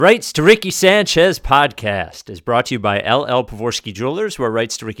Rights to Ricky Sanchez podcast is brought to you by LL Pavorsky Jewelers, where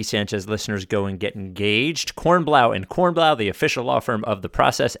Rights to Ricky Sanchez listeners go and get engaged. Kornblau and Kornblau, the official law firm of The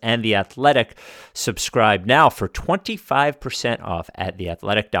Process and The Athletic. Subscribe now for 25% off at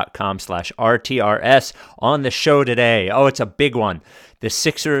theathletic.com/RTRS. On the show today, it's a big one. The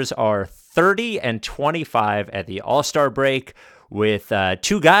Sixers are 30-25 at the All-Star break, with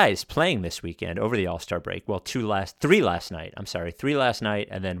two guys playing this weekend over the All-Star break. Well, three last night,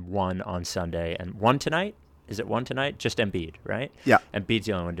 and then one on Sunday. And one tonight? Is it one tonight? Just Embiid, right? Yeah. Embiid's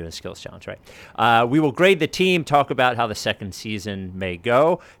the only one doing a skills challenge, right? We will grade the team, talk about how the second season may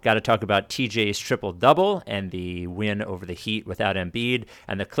go. Got to talk about TJ's triple-double and the win over the Heat without Embiid,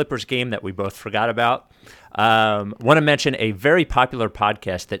 and the Clippers game that we both forgot about. Want to mention a very popular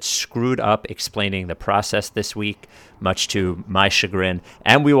podcast that screwed up explaining the process this week, much to my chagrin.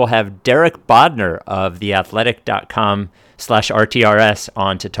 And we will have Derek Bodner of theathletic.com/RTRS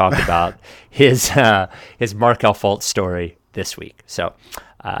on to talk about his Markelle Fultz story this week. So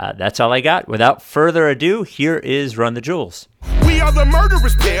that's all I got. Without further ado, here is Run the Jewels. We are the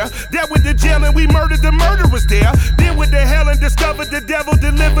murderers pair. That with the jail and we murdered the murderers there. Then with the hell and discovered the devil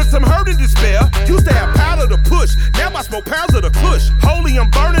delivered some hurt and despair. Used to have powder to push. Now I smoke pounds of the kush. Holy,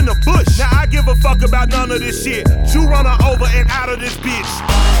 I'm burning the bush. Now I give a fuck about none of this shit. You run her over and out of this bitch.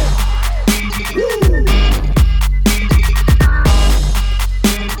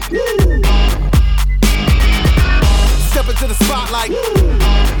 Step into the spotlight.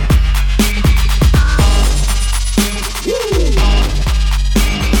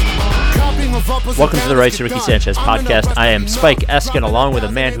 Welcome to the Rights to Ricky Sanchez podcast. I am Spike Eskin, along with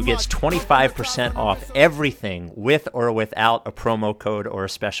a man who gets 25% off everything with or without a promo code or a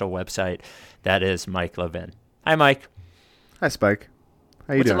special website. That is Mike Levin. Hi, Mike. Hi, Spike.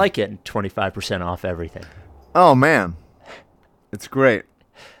 How you What's doing? it like getting 25% off everything? Oh, man. It's great.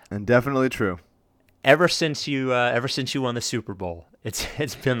 And definitely true. Ever since you won the Super Bowl,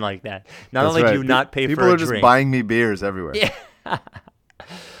 it's been like that. Not That's only right. do you not pay People for a are just drink, buying me beers everywhere. Yeah.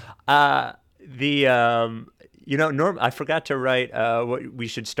 Norm, I forgot to write what we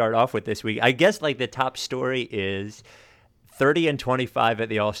should start off with this week. I guess like the top story is 30-25 at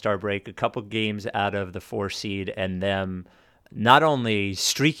the All-Star break, a couple games out of the 4 seed, and them not only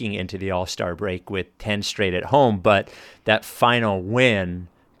streaking into the All-Star break with 10 straight at home, but that final win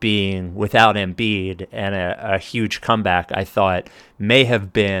being without Embiid and a huge comeback, I thought may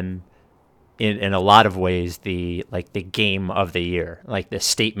have been in a lot of ways the game of the year, like the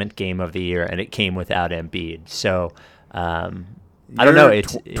statement game of the year, and it came without Embiid. So I don't know.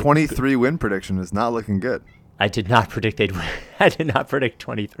 23 win prediction is not looking good. I did not predict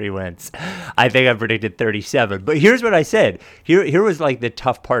 23 wins. I think I predicted 37. But here's what I said. Here was like the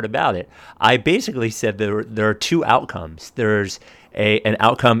tough part about it. I basically said there are two outcomes. There's an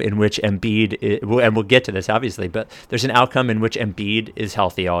outcome in which Embiid, and we'll get to this obviously, but there's an outcome in which Embiid is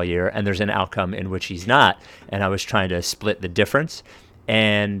healthy all year, and there's an outcome in which he's not. And I was trying to split the difference.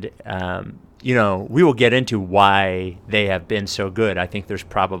 And, we will get into why they have been so good. I think there's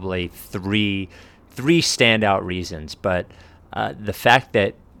probably three standout reasons, but the fact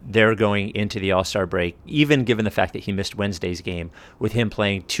that they're going into the All-Star break, even given the fact that he missed Wednesday's game, with him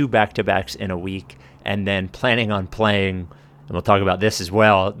playing 2 back-to-backs in a week, and then planning on playing, and we'll talk about this as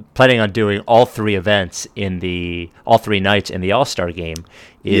well, planning on doing all 3 events all 3 nights in the All-Star game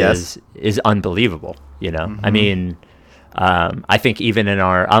is unbelievable. Mm-hmm. I mean, I think even in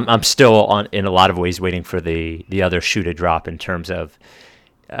I'm still in a lot of ways waiting for the other shoe to drop in terms of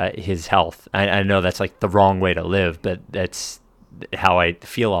his health. I know that's like the wrong way to live, but that's how I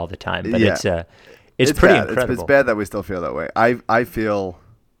feel all the time. But it's pretty bad. incredible. It's bad that we still feel that way. I feel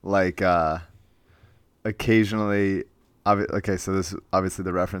like occasionally. Okay, so this obviously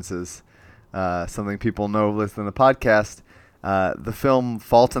the reference is something people know listening to the podcast. The film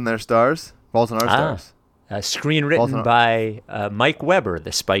Fault in Our Stars. Screenwritten by Mike Weber,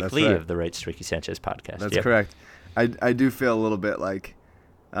 the Spike Lee right. of the Rights to Ricky Sanchez podcast. That's correct. I do feel a little bit like,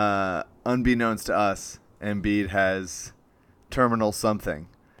 unbeknownst to us, Embiid has terminal something,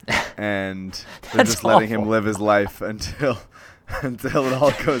 and they're just letting him live his life until it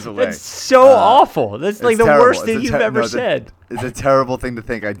all goes away. That's so awful. That's like the terrible. worst thing you've ever said. It's a terrible thing to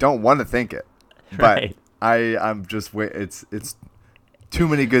think. I don't want to think it, right. But I'm just wait. It's too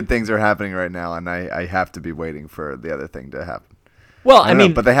many good things are happening right now, and I have to be waiting for the other thing to happen. Well, I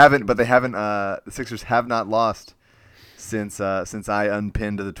mean, but they haven't. The Sixers have not lost since I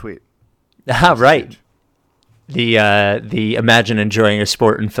unpinned the tweet. Right. The imagine enjoying a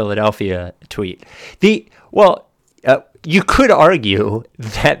sport in Philadelphia tweet. You could argue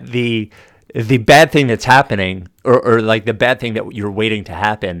that the bad thing that's happening, or like the bad thing that you're waiting to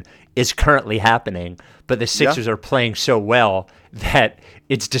happen, is currently happening. But the Sixers are playing so well that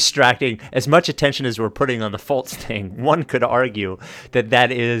it's distracting. As much attention as we're putting on the Fultz thing, one could argue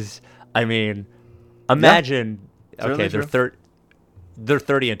that is, I mean, imagine, okay, they're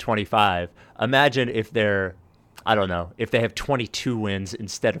 30 and 25. Imagine if they're, I don't know, if they have 22 wins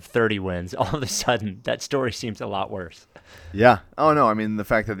instead of 30 wins, all of a sudden that story seems a lot worse. Yeah. Oh, no. I mean, the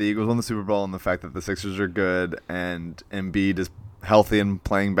fact that the Eagles won the Super Bowl and the fact that the Sixers are good and Embiid is healthy and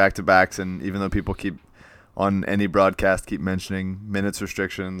playing back-to-backs, and even though people keep on any broadcast keep mentioning minutes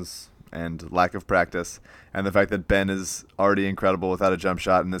restrictions and lack of practice, and the fact that Ben is already incredible without a jump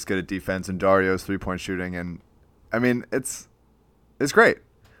shot and this good at defense, and Dario's three-point shooting, and I mean, it's great.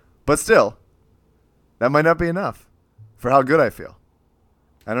 But still, that might not be enough for how good I feel.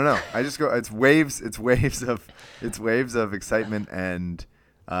 I don't know. I just go. It's waves of excitement and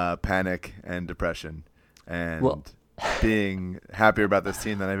panic and depression, and being happier about this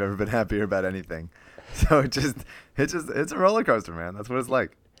team than I've ever been happier about anything. So it's a roller coaster, man. That's what it's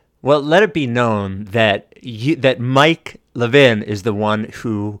like. Well, let it be known that that Mike Levin is the one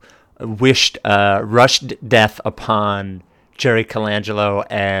who wished rushed death upon Jerry Colangelo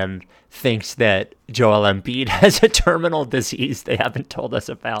and thinks that Joel Embiid has a terminal disease they haven't told us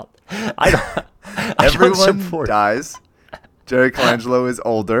about. Everyone dies. Jerry Colangelo is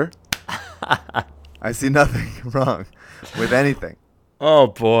older. I see nothing wrong with anything. Oh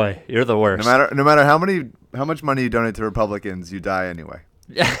boy, you're the worst. No matter how much money you donate to Republicans, you die anyway.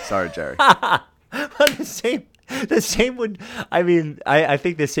 Sorry, Jerry. The same would, I mean, I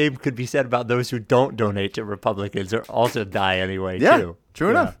think the same could be said about those who don't donate to Republicans or also die anyway, too. True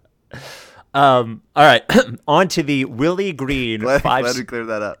enough. All right, on to the Willie Green. Glad we cleared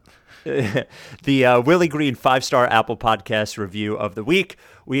that up. The Willie Green 5-star Apple Podcast review of the week.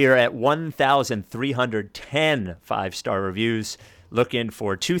 We are at 1,310 5-star reviews. Looking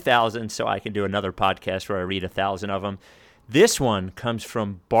for 2,000 so I can do another podcast where I read 1,000 of them. This one comes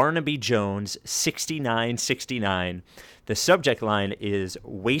from Barnaby Jones 6969. The subject line is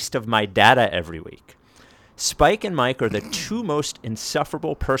waste of my data every week. Spike and Mike are the two most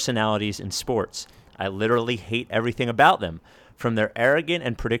insufferable personalities in sports. I literally hate everything about them, from their arrogant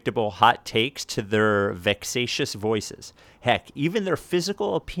and predictable hot takes to their vexatious voices. Heck, even their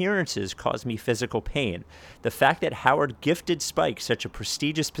physical appearances cause me physical pain. The fact that Howard gifted Spike such a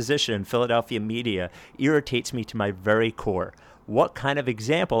prestigious position in Philadelphia media irritates me to my very core. What kind of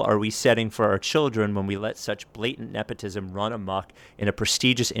example are we setting for our children when we let such blatant nepotism run amok in a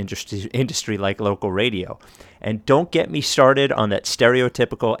prestigious industry like local radio? And don't get me started on that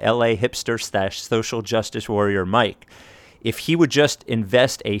stereotypical LA hipster / social justice warrior Mike. If he would just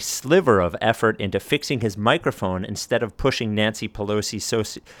invest a sliver of effort into fixing his microphone instead of pushing Nancy Pelosi's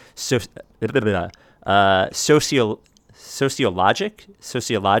sociologist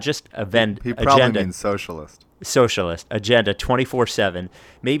He probably means socialist agenda 24/7,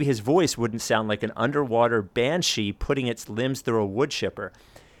 maybe his voice wouldn't sound like an underwater banshee putting its limbs through a wood chipper.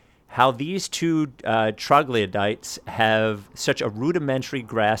 How these two troglodytes have such a rudimentary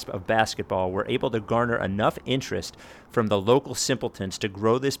grasp of basketball were able to garner enough interest from the local simpletons to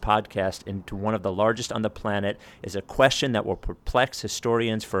grow this podcast into one of the largest on the planet is a question that will perplex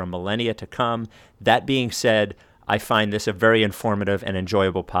historians for a millennia to come. That being said, I find this a very informative and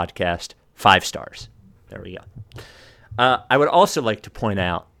enjoyable podcast. 5 stars. There we go. I would also like to point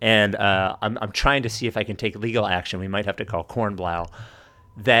out, and I'm trying to see if I can take legal action. We might have to call Kornblau.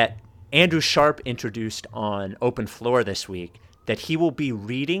 That Andrew Sharp introduced on Open Floor this week, that he will be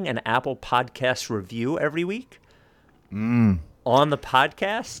reading an Apple Podcast review every week on the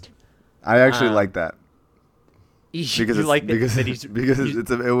podcast. I actually like that. Because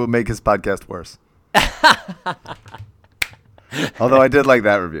it will make his podcast worse. Although I did like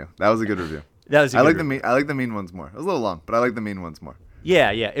that review. That was a good review. I like the mean ones more. It was a little long, but I like the mean ones more.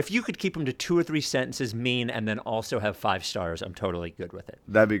 Yeah. If you could keep them to 2 or 3 sentences mean and then also have 5 stars, I'm totally good with it.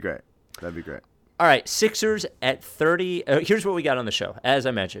 That'd be great. All right, Sixers at 30. Here's what we got on the show. As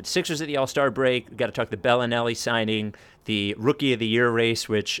I mentioned, Sixers at the All-Star break. We got to talk the Bellinelli signing, the Rookie of the Year race,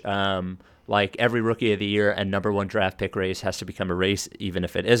 which, like every Rookie of the Year and number 1 draft pick race, has to become a race, even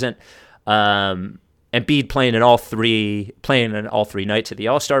if it isn't. Embiid playing in all three nights at the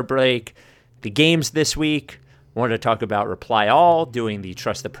All-Star break. The games this week. Wanted to talk about Reply All, doing the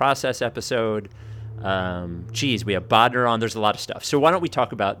Trust the Process episode. We have Bodner on. There's a lot of stuff. So why don't we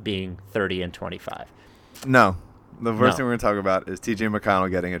talk about being 30 and 25? No. The first thing we're going to talk about is T.J. McConnell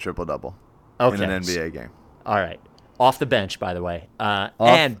getting a triple-double in an NBA game. All right. Off the bench, by the way.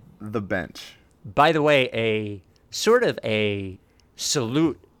 The bench. By the way, a sort of a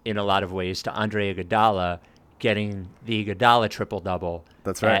salute in a lot of ways to Andre Iguodala getting the Iguodala triple-double.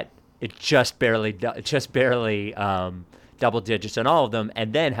 That's right. It just barely double digits on all of them,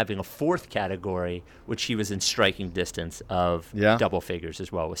 and then having a fourth category, which he was in striking distance of double figures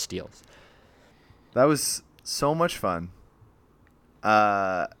as well with steals. That was so much fun.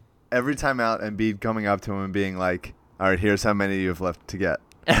 Every time out, Embiid coming up to him and being like, all right, here's how many you have left to get.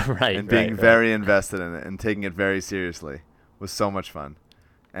 Right. And being very invested in it and taking it very seriously was so much fun.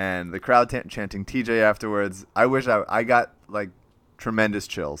 And the crowd chanting TJ afterwards. I wish I got like tremendous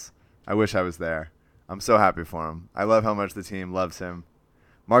chills. I wish I was there. I'm so happy for him. I love how much the team loves him.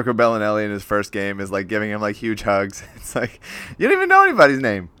 Marco Bellinelli in his first game is like giving him like huge hugs. It's like, you don't even know anybody's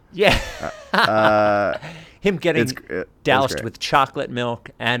name. Yeah. Him getting doused with chocolate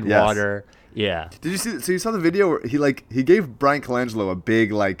milk and water. Yeah. Did you see? So you saw the video where he gave Brian Colangelo a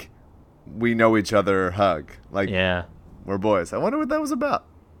big like, we know each other hug. Like, we're boys. I wonder what that was about.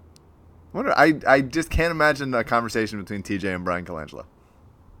 I just can't imagine a conversation between TJ and Brian Colangelo.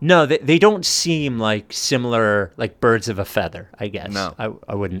 No, they don't seem like similar, like birds of a feather, I guess. No.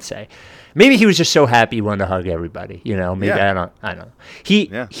 I wouldn't say. Maybe he was just so happy he wanted to hug everybody. You know, maybe I don't know.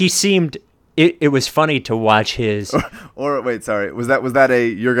 He seemed. It was funny to watch his. Or wait, sorry, was that a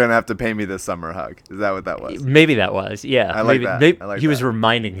you're gonna have to pay me this summer hug? Is that what that was? Maybe that was. Yeah, I like that. He was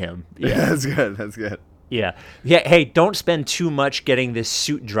reminding him. Yeah, that's good. That's good. Yeah. Hey, don't spend too much getting this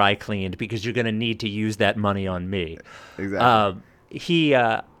suit dry cleaned because you're gonna need to use that money on me. Exactly.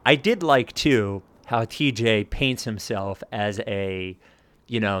 I did like too how TJ paints himself as a,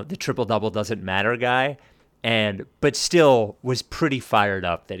 the triple-double doesn't matter guy, but still was pretty fired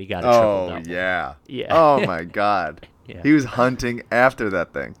up that he got a triple-double. Oh, yeah. Yeah. Oh, my God. Yeah. He was hunting after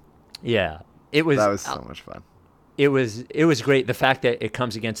that thing. Yeah. That was so much fun. It was great. The fact that it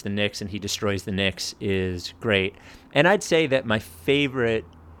comes against the Knicks and he destroys the Knicks is great. And I'd say that my favorite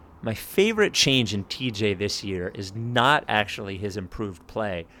change in TJ this year is not actually his improved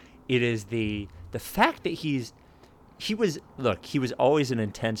play. It is the fact that he was always an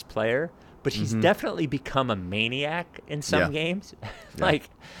intense player, but he's definitely become a maniac in some games. like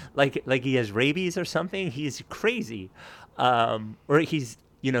he has rabies or something. He's crazy. Or he's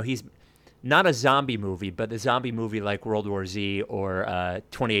not a zombie movie, but the zombie movie like World War Z or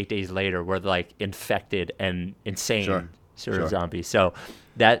 28 Days Later, where they're like infected and insane sort of zombies. So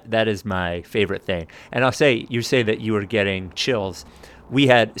that is my favorite thing. And I'll say, you say that you were getting chills.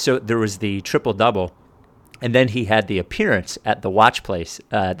 There was the triple-double, and then he had the appearance at the watch place,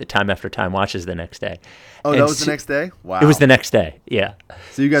 the Time After Time watches the next day. Oh, that was the next day? Wow. It was the next day, yeah.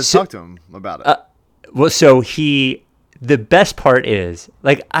 So you guys talked to him about it? So the best part is,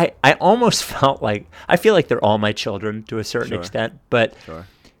 like, I almost felt like, I feel like they're all my children to a certain extent, but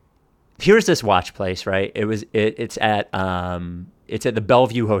here's this watch place, right? It's at the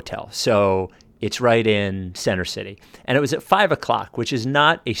Bellevue Hotel, so it's right in Center City. And it was at 5 o'clock, which is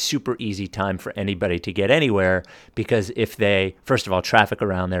not a super easy time for anybody to get anywhere because first of all, traffic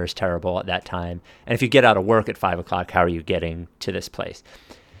around there is terrible at that time. And if you get out of work at 5 o'clock, how are you getting to this place?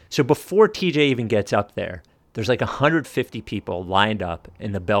 So before TJ even gets up there, there's like 150 people lined up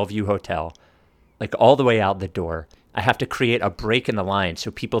in the Bellevue Hotel, like all the way out the door. I have to create a break in the line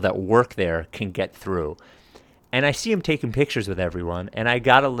so people that work there can get through. And I see him taking pictures with everyone, and I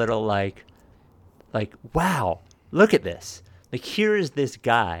got a little like, wow, look at this. Like, here is this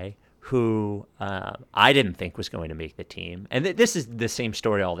guy who I didn't think was going to make the team. And this is the same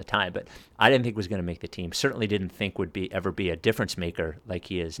story all the time, but I didn't think was going to make the team. Certainly didn't think would ever be a difference maker like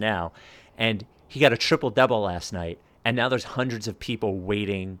he is now. And he got a triple-double last night, and now there's hundreds of people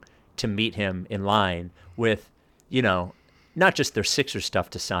waiting to meet him in line with, not just their Sixers stuff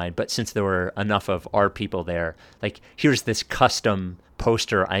to sign, but since there were enough of our people there, like, here's this custom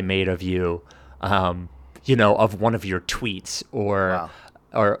poster I made of you, of one of your tweets or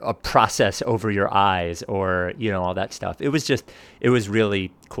a process over your eyes or, all that stuff. It was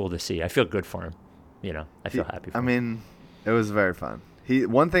really cool to see. I feel good for him. I feel happy for him. I mean, it was very fun.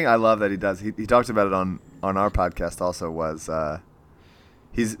 One thing I love that he does, he talked about it on our podcast also, was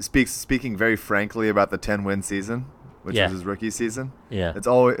he's speaking very frankly about the 10-win season, which was his rookie season. Yeah. It's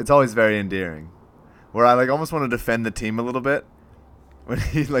always very endearing. Where I almost want to defend the team a little bit. When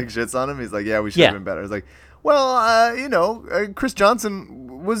he shits on him, he's like, "Yeah, we should have been better." It's like, well, Chris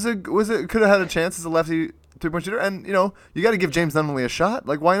Johnson could have had a chance as a lefty 3-point shooter, and you got to give James Nunnally a shot.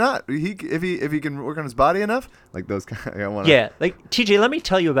 Like, why not? If he can work on his body enough, like those guys. Like TJ, let me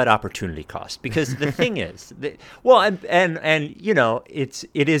tell you about opportunity cost, because the thing is, it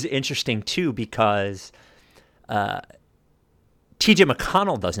is interesting too, because TJ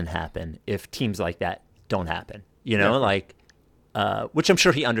McConnell doesn't happen if teams like that don't happen. which I'm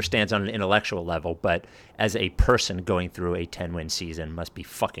sure he understands on an intellectual level, but as a person going through a 10-win season must be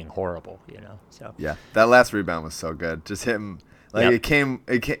fucking horrible, So yeah, that last rebound was so good. Just him, like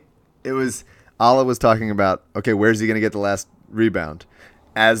Yep. it was. Allah was talking about, okay, where's he gonna get the last rebound?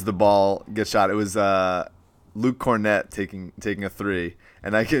 As the ball gets shot, it was Luke Cornett taking a three,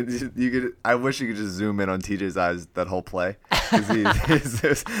 and I wish you could just zoom in on TJ's eyes that whole play,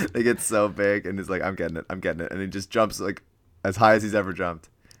 because they get so big, and he's like, I'm getting it, and he just jumps like as high as he's ever jumped,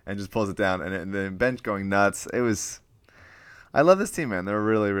 and just pulls it down, and the bench going nuts. I love this team, man. They're a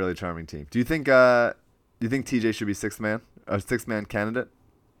really, really charming team. Do you think TJ should be sixth man candidate?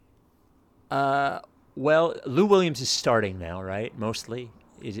 Well, Lou Williams is starting now, right? Mostly,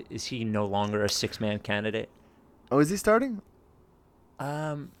 is he no longer a 6-man candidate? Oh, is he starting?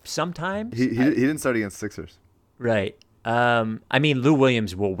 Sometimes he didn't start against Sixers. Right. I mean, Lou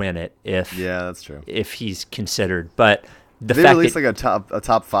Williams will win it if that's true. If he's considered, but the they fact release that, like a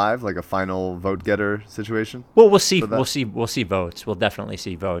top 5, like a final vote getter situation. Well, we'll see. We'll see votes. We'll definitely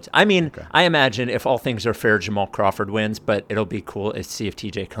see votes. I mean, okay. I imagine if all things are fair, Jamal Crawford wins, but it'll be cool to see if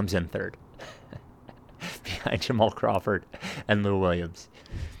TJ comes in third behind Jamal Crawford and Lou Williams.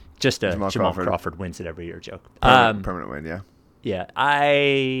 Just a Jamal Crawford wins it every year joke. Permanent win, yeah. Yeah,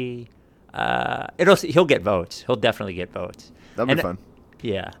 he'll get votes. He'll definitely get votes. That'll be fun.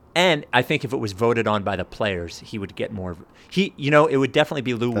 Yeah, and I think if it was voted on by the players, he would get more. It would definitely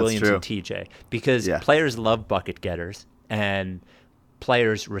be Lou Williams true. and TJ, because players love bucket getters and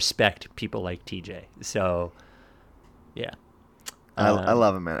players respect people like TJ. So, yeah, I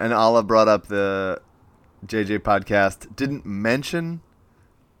love him, man. And Allah brought up the JJ podcast. Didn't mention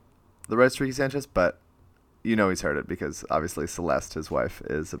the Red Streaky Sanchez, but he's heard it because obviously Celeste, his wife,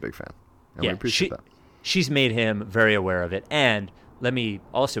 is a big fan. And we appreciate that. She's made him very aware of it. And let me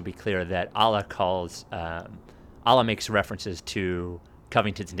also be clear that Allah makes references to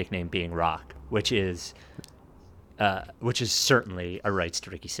Covington's nickname being Rock, which is certainly a rights to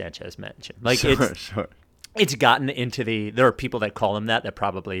Ricky Sanchez mention. Like, sure. It's gotten into there are people that call him that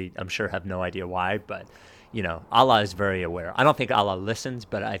probably, I'm sure, have no idea why, but Allah is very aware. I don't think Allah listens,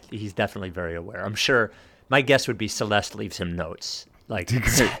 but he's definitely very aware. I'm sure. My guess would be Celeste leaves him notes like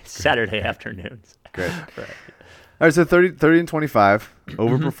Saturday afternoons. Great. Right. All right, so 30 and 25,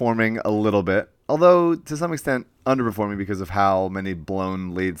 overperforming a little bit, although to some extent underperforming because of how many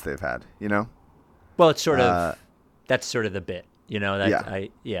blown leads they've had. Well, it's sort of that's sort of the bit. I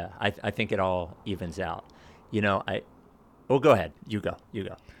think it all evens out. Go ahead. You go.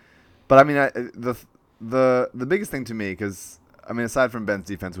 But I mean, the biggest thing to me, because I mean, aside from Ben's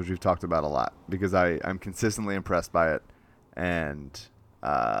defense, which we've talked about a lot, because I'm consistently impressed by it, and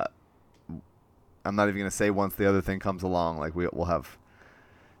I'm not even going to say once the other thing comes along, like we'll have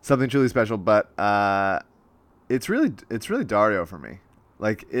something truly special. But it's really Dario for me.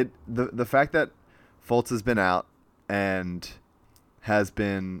 Like the fact that Fultz has been out and has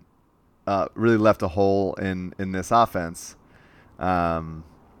been really left a hole in this offense. Not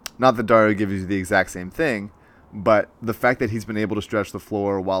that Dario gives you the exact same thing, but the fact that he's been able to stretch the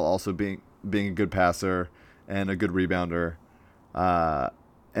floor while also being a good passer and a good rebounder,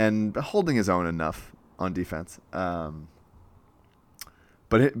 and holding his own enough on defense.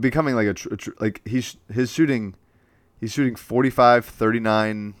 But becoming like he's shooting 45,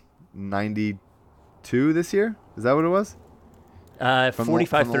 39, 92 this year. Is that what it was?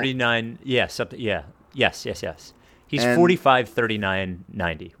 45, 39. Yeah, something. Yeah. Yes. He's 45, 39,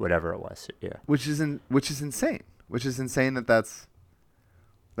 90, whatever it was. Yeah. Which is insane. Which is insane that's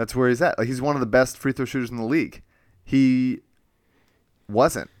where he's at. Like, he's one of the best free throw shooters in the league. He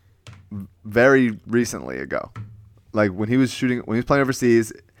wasn't very recently ago. Like, when he was playing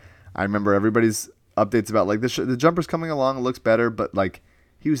overseas, I remember everybody's updates about like the jumper's coming along, it looks better, but like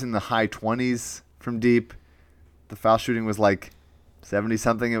he was in the high 20s from deep. The foul shooting was like 70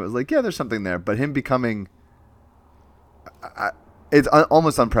 something. It was like, yeah, there's something there, but him becoming it's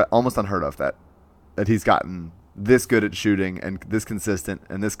almost unheard of that he's gotten this good at shooting and this consistent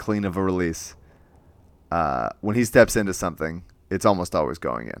and this clean of a release. When he steps into something, it's almost always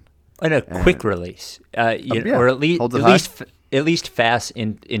going in. And quick release, or at least fast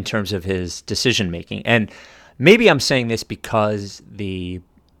in terms of his decision making. And maybe I'm saying this because the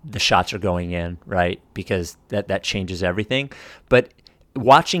shots are going in, right? Because that changes everything. But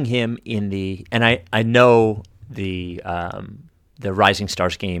watching him and I know the Rising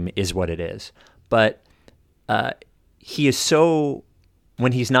Stars game is what it is, but he is so,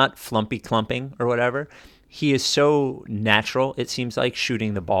 when he's not flumpy clumping or whatever, he is so natural, it seems like,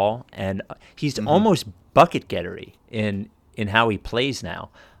 shooting the ball, and he's almost bucket gettery in how he plays now.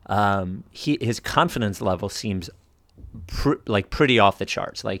 His confidence level seems pretty off the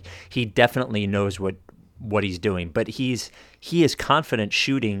charts. Like he definitely knows what he's doing, but he is confident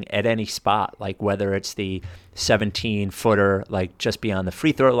shooting at any spot, like whether it's the 17-footer like just beyond the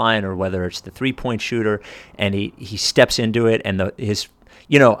free throw line, or whether it's the 3-point shooter, and he steps into it, and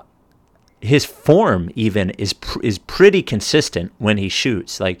his form even is pretty consistent when he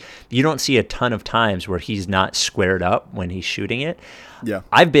shoots. Like you don't see a ton of times where he's not squared up when he's shooting it. Yeah,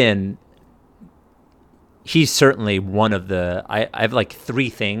 he's certainly one of the. I have like 3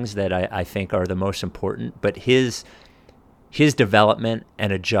 things that I think are the most important, but his development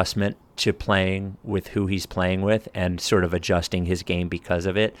and adjustment to playing with who he's playing with, and sort of adjusting his game because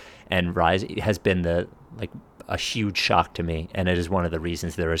of it, and rise has been a huge shock to me, and it is one of the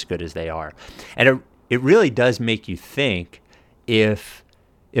reasons they're as good as they are. And it really does make you think, if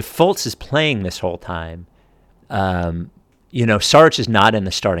Fultz is playing this whole time, Saric is not in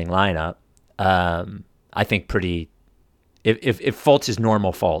the starting lineup. I think if Fultz is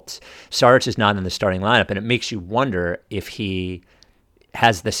normal Fultz, Saric is not in the starting lineup, and it makes you wonder if he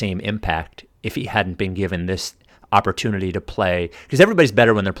has the same impact if he hadn't been given this opportunity to play, because everybody's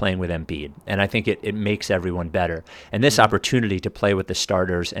better when they're playing with Embiid, and I think it makes everyone better. And this opportunity to play with the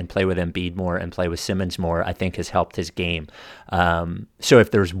starters and play with Embiid more and play with Simmons more, I think has helped his game. So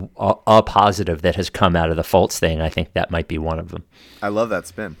if there's a positive that has come out of the Fultz thing, I think that might be one of them. I love that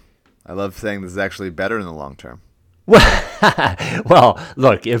spin. I love saying this is actually better in the long term. Well,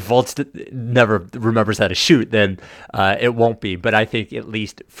 look, if Fultz never remembers how to shoot, then it won't be. But I think at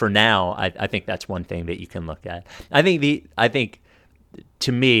least for now, I think that's one thing that you can look at. I think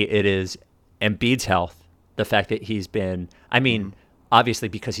to me it is Embiid's health, the fact that he's been. I mean, obviously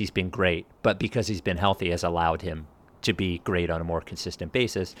because he's been great, but because he's been healthy has allowed him to be great on a more consistent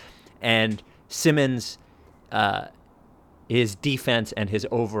basis. And Simmons. His defense and his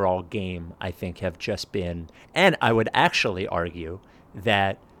overall game, I think, have just been, and I would actually argue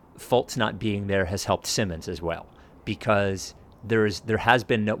that Fultz not being there has helped Simmons as well, because there has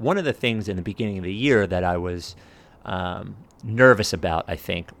been one of the things in the beginning of the year that I was nervous about, I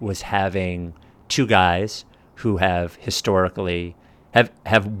think, was having 2 guys who have historically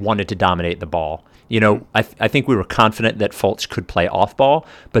have wanted to dominate the ball. I think we were confident that Fultz could play off ball,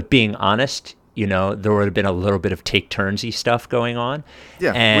 but being honest, there would have been a little bit of take turnsy stuff going on.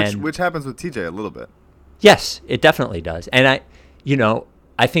 Yeah, and which happens with TJ a little bit. Yes, it definitely does. And I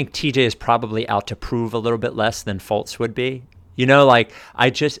think TJ is probably out to prove a little bit less than Fultz would be.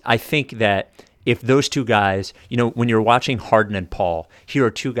 I think that if those 2 guys, when you're watching Harden and Paul, here are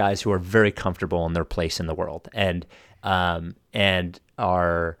 2 guys who are very comfortable in their place in the world, and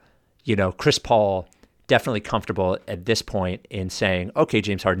are, Chris Paul definitely comfortable at this point in saying, okay,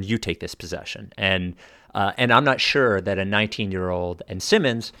 James Harden, you take this possession. And I'm not sure that a 19-year-old and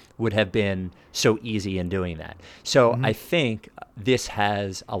Simmons would have been so easy in doing that. So I think this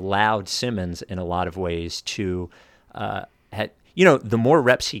has allowed Simmons in a lot of ways to, the more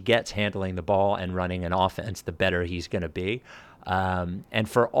reps he gets handling the ball and running an offense, the better he's going to be. And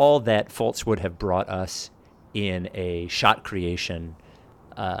for all that Fultz would have brought us in a shot creation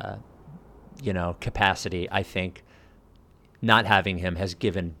capacity, I think not having him has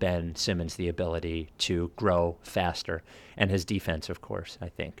given Ben Simmons the ability to grow faster, and his defense, of course, I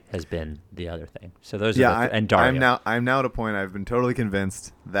think has been the other thing. So those are and Dario. I'm now at a point I've been totally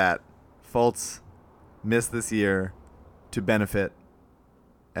convinced that Fultz missed this year to benefit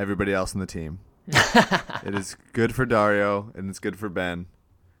everybody else on the team. It is good for Dario, and it's good for Ben,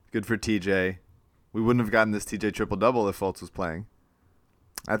 good for TJ. We wouldn't have gotten this TJ triple-double if Fultz was playing.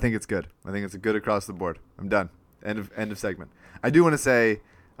 I think it's good. I think it's good across the board. I'm done. End of segment. I do want to say,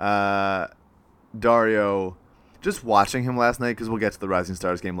 Dario, just watching him last night, because we'll get to the Rising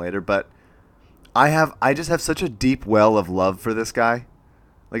Stars game later, but I just have such a deep well of love for this guy.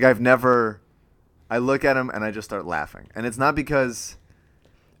 Like I look at him and I just start laughing. And it's not because,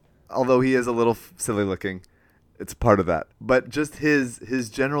 although he is a little silly looking, it's part of that. But just his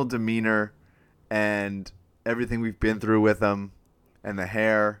general demeanor and everything we've been through with him, and the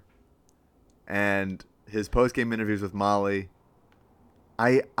hair, and his post-game interviews with Molly.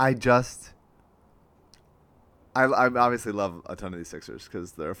 I obviously love a ton of these Sixers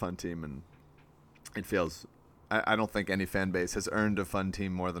because they're a fun team, and it feels, I don't think any fan base has earned a fun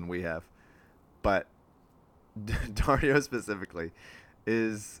team more than we have. But Dario specifically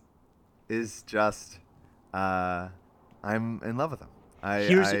is just, I'm in love with him.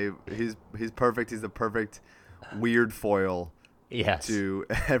 He's perfect. He's the perfect weird foil. Yes. To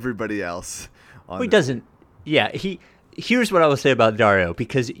everybody else. He doesn't. Yeah. Here's what I will say about Dario,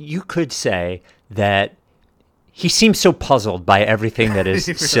 because you could say that he seems so puzzled by everything that is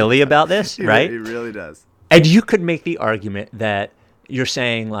silly about this, right? He really does. And you could make the argument that you're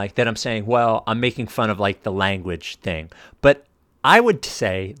saying like that I'm saying, well, I'm making fun of like the language thing. But I would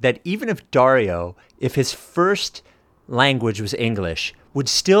say that even if Dario, if his first language was English, would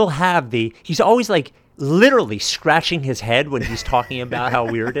still have he's always like literally scratching his head when he's talking about how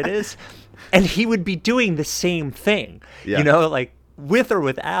weird it is. And he would be doing the same thing, like with or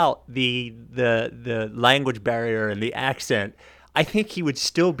without the language barrier and the accent. I think he would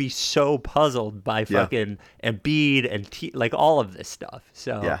still be so puzzled by fucking Embiid and like all of this stuff.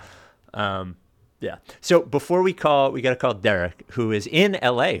 So, So before we got to call Derek, who is in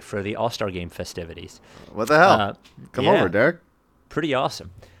LA for the All-Star Game festivities. What the hell? Come over, Derek. Pretty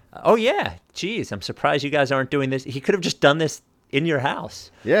awesome. Oh yeah, geez, I'm surprised you guys aren't doing this. He could have just done this in your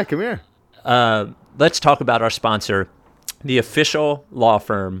house. Yeah, come here. Let's talk about our sponsor, the official law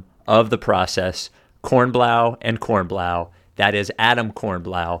firm of the process, Kornblau and Kornblau. That is Adam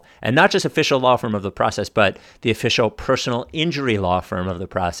Kornblau, and not just official law firm of the process, but the official personal injury law firm of the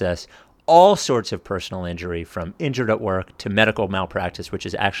process. All sorts of personal injury, from injured at work to medical malpractice, which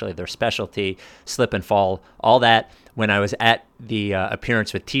is actually their specialty, slip and fall, all that. When I was at the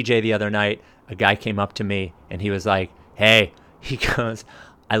appearance with TJ the other night, a guy came up to me and he was like, hey, he goes,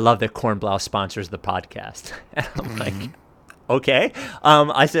 I love that Kornblau sponsors the podcast. And I'm like, okay.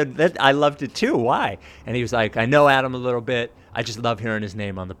 I said, that I loved it too. Why? And he was like, I know Adam a little bit. I just love hearing his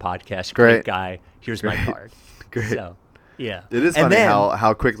name on the podcast. Great guy. Here's my card. Great. So, yeah. It is funny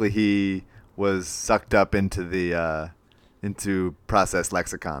how quickly he was sucked up into the into process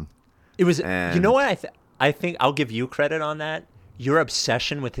lexicon. It was, you know what? I think I'll give you credit on that. Your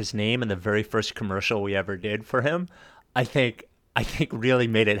obsession with his name in the very first commercial we ever did for him, I think really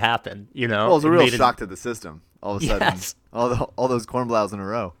made it happen. Well, it was a real shock to the system. All of a sudden, all those Kornblaus in a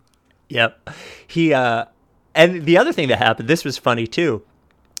row. Yep. He and the other thing that happened, this was funny too.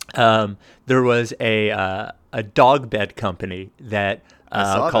 There was a dog bed company that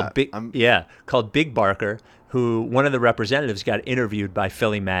called Big Barker, who one of the representatives got interviewed by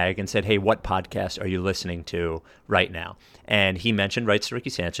Philly Mag and said, hey, what podcast are you listening to right now? And he mentioned Rights to Ricky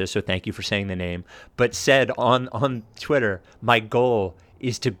Sanchez, so thank you for saying the name, but said on Twitter, my goal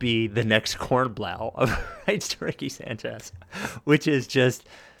is to be the next Kornblau of Rights to Ricky Sanchez, which is just,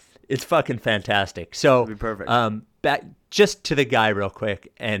 it's fucking fantastic. So, that'd be perfect. Back just to the guy real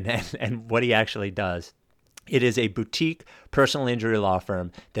quick and what he actually does. It is a boutique personal injury law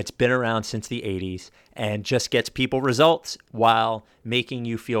firm that's been around since the 80s and just gets people results while making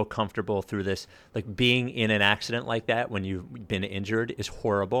you feel comfortable through this. Like, being in an accident like that when you've been injured is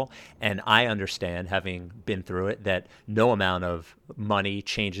horrible. And I understand, having been through it, that no amount of money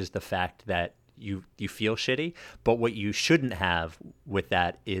changes the fact that you feel shitty. But what you shouldn't have with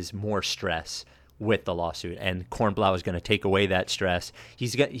that is more stress with the lawsuit, and Kornblau is going to take away that stress.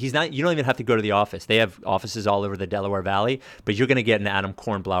 He's not. You don't even have to go to the office. They have offices all over the Delaware Valley, but you're going to get an Adam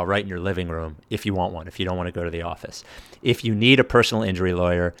Kornblau right in your living room if you want one. If you don't want to go to the office, if you need a personal injury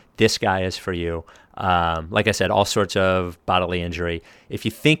lawyer, this guy is for you. Like I said, all sorts of bodily injury. If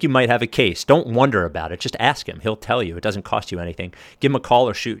you think you might have a case, don't wonder about it. Just ask him. He'll tell you. It doesn't cost you anything. Give him a call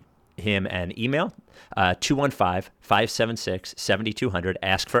or shoot him an email. 215-576-7200.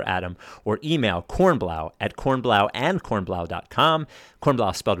 Ask for Adam, or email Kornblau at kornblauandkornblau.com.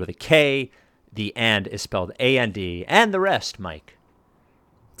 Kornblau spelled with a K. The and is spelled A-N-D. And the rest, Mike.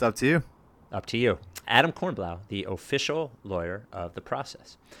 It's up to you. Up to you. Adam Kornblau, the official lawyer of the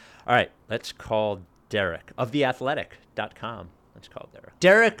process. All right, let's call Derek of theathletic.com. Let's call Derek.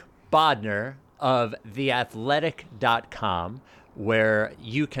 Derek Bodner of theathletic.com, where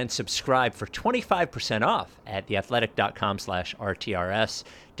you can subscribe for 25% off at theathletic.com/RTRS.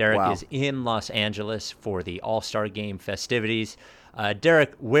 Derek is in Los Angeles for the All-Star Game festivities.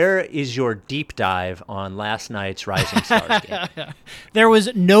 Derek, where is your deep dive on last night's Rising Stars game? There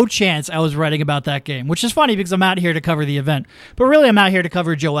was no chance I was writing about that game, which is funny because I'm out here to cover the event. But really, I'm out here to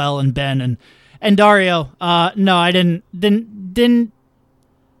cover Joel and Ben and Dario. No, I didn't.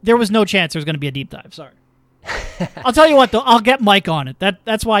 There was no chance there was going to be a deep dive. Sorry. I'll tell you what, though. I'll get Mike on it.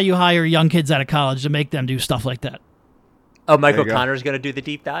 That's why you hire young kids out of college, to make them do stuff like that. Oh, Michael Connor's going to do the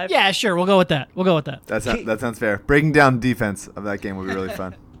deep dive? Yeah, sure. We'll go with that. That sounds fair. Breaking down defense of that game would be really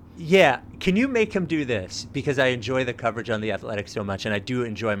fun. Yeah. Can you make him do this? Because I enjoy the coverage on The Athletic so much, and I do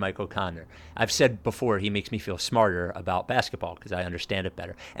enjoy Michael Connor. I've said before, he makes me feel smarter about basketball because I understand it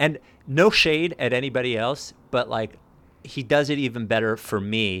better. And no shade at anybody else, but, like, he does it even better for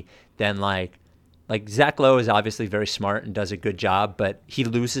me than, like Zach Lowe is obviously very smart and does a good job, but he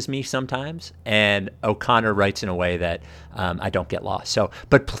loses me sometimes. And O'Connor writes in a way that I don't get lost. So,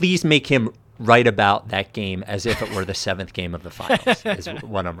 but please make him write about that game as if it were the 7th game of the finals, is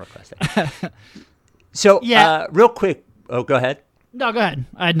what I'm requesting. So, Yeah. real quick. Oh, go ahead. No, go ahead.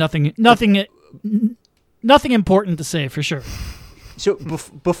 I had nothing important to say for sure. So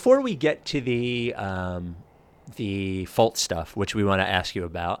before we get to the Fultz stuff, which we want to ask you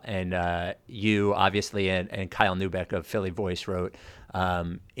about, and you obviously and Kyle Neubeck of Philly Voice wrote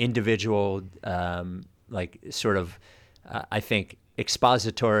individual, I think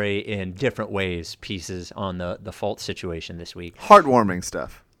expository in different ways pieces on the Fultz situation this week. Heartwarming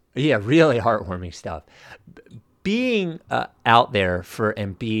stuff. Yeah, really heartwarming stuff. Being out there for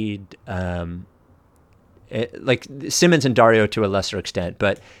Embiid. Like Simmons and Dario to a lesser extent,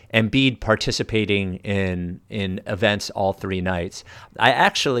 but Embiid participating in events all 3 nights. I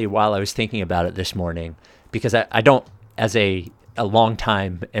actually, while I was thinking about it this morning, because I don't, as a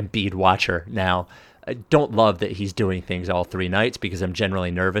longtime Embiid watcher now, I don't love that he's doing things all 3 nights because I'm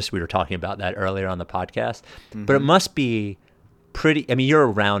generally nervous. We were talking about that earlier on the podcast. Mm-hmm. But it must be pretty, I mean, you're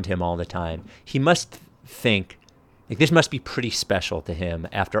around him all the time. He must think, like, this must be pretty special to him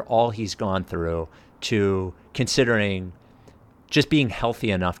after all he's gone through, to considering just being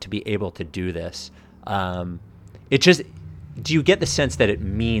healthy enough to be able to do this. Do you get the sense that it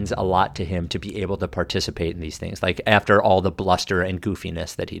means a lot to him to be able to participate in these things, like after all the bluster and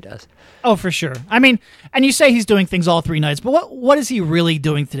goofiness that he does? Oh, for sure. I mean, and you say he's doing things all 3 nights, but what is he really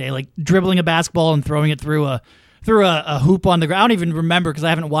doing today? Like dribbling a basketball and throwing it through a hoop on the ground. I don't even remember because I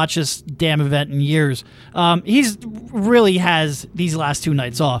haven't watched this damn event in years. He's really has these last 2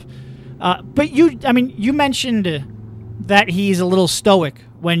 nights off. But you mentioned that he's a little stoic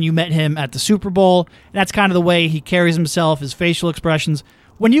when you met him at the Super Bowl. And that's kind of the way he carries himself, his facial expressions.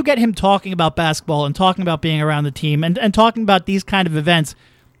 When you get him talking about basketball and talking about being around the team and talking about these kind of events,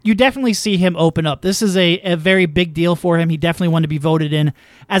 you definitely see him open up. This is a very big deal for him. He definitely wanted to be voted in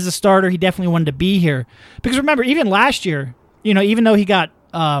as a starter. He definitely wanted to be here. Because remember, even last year, even though he got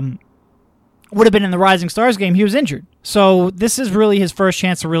would have been in the Rising Stars game, he was injured. So this is really his first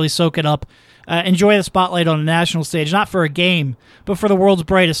chance to really soak it up, enjoy the spotlight on a national stage, not for a game, but for the world's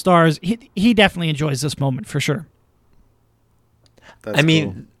brightest stars. He definitely enjoys this moment for sure. That's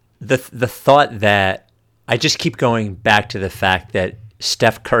cool. The thought that I just keep going back to the fact that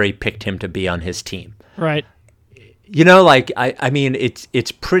Steph Curry picked him to be on his team. Right.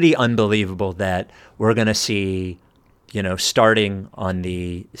 It's pretty unbelievable that we're going to see, starting on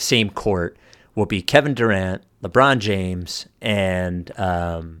the same court will be Kevin Durant, LeBron James, and,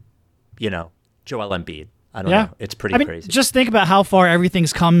 Joel Embiid. I don't know. It's pretty crazy. Just think about how far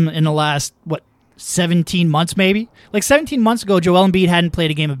everything's come in the last, 17 months maybe? Like 17 months ago, Joel Embiid hadn't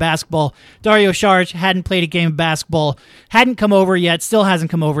played a game of basketball. Dario Saric hadn't played a game of basketball, hadn't come over yet, still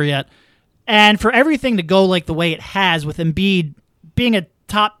hasn't come over yet. And for everything to go like the way it has, with Embiid being a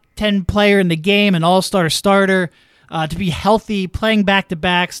top 10 player in the game, an all-star starter, to be healthy, playing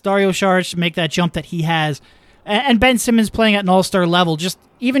back-to-backs, Dario Saric to make that jump that he has, and Ben Simmons playing at an all-star level, just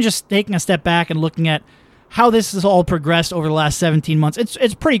taking a step back and looking at how this has all progressed over the last 17 months,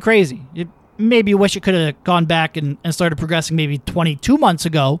 it's pretty crazy. Maybe you wish it could have gone back and started progressing maybe 22 months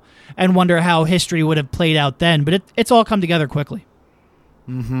ago and wonder how history would have played out then, but it's all come together quickly.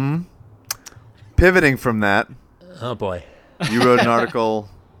 Mm-hmm. Pivoting from that. Oh, boy. You wrote an article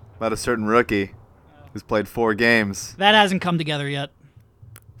about a certain rookie who's played 4 games. That hasn't come together yet.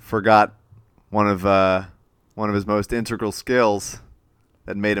 Forgot one of his most integral skills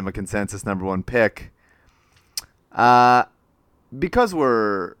that made him a consensus number 1 pick. Because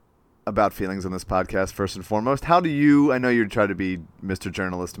we're about feelings on this podcast, first and foremost, I know you try to be Mr.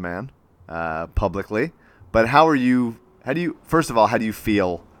 Journalist Man publicly, but how do you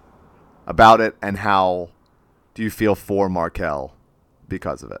feel about it, and how do you feel for Markelle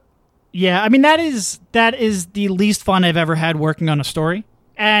because of it? Yeah, I mean, that is the least fun I've ever had working on a story.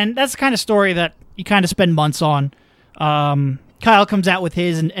 And that's the kind of story that you kind of spend months on. Kyle comes out with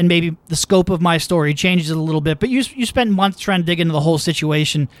his, and maybe the scope of my story changes a little bit, but you spend months trying to dig into the whole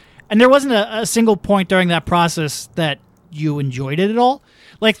situation. And there wasn't a single point during that process that you enjoyed it at all.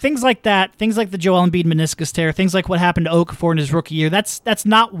 Like things like that, things like the Joel Embiid meniscus tear, things like what happened to Okafor in his rookie year. That's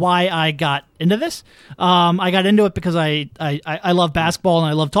not why I got into this. I got into it because I love basketball and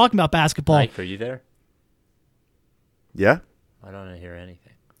I love talking about basketball. Mike, are you there? Yeah. I don't hear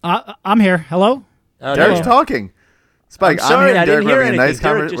anything. I'm here. Hello? Oh, Derek's talking. Spike, I'm sorry, here and Derek,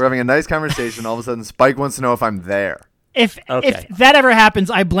 we're having a nice conversation. All of a sudden, Spike wants to know if I'm there. If that ever happens,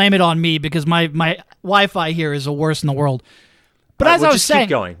 I blame it on me because my Wi-Fi here is the worst in the world. But as I was saying, keep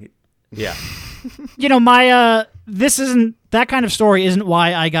going. Yeah. My this isn't that kind of story isn't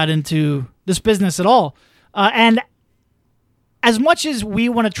why I got into this business at all. And as much as we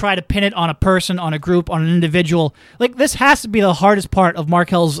want to try to pin it on a person, on a group, on an individual, like this has to be the hardest part of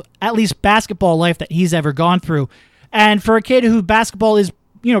Markel's at least basketball life that he's ever gone through. And for a kid who basketball is,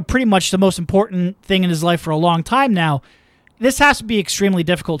 pretty much the most important thing in his life for a long time now, this has to be extremely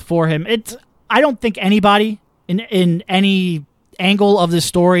difficult for him. I don't think anybody in any angle of this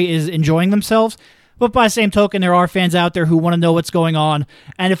story is enjoying themselves. But by the same token, there are fans out there who want to know what's going on.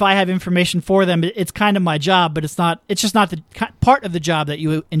 And if I have information for them, it's kind of my job, but it's just not the part of the job that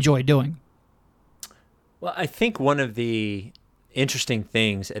you enjoy doing. Well, I think one of the interesting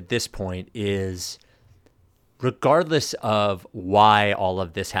things at this point is, regardless of why all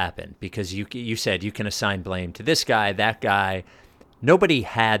of this happened, because you said you can assign blame to this guy, that guy, nobody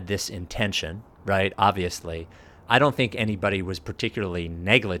had this intention, right? Obviously. I don't think anybody was particularly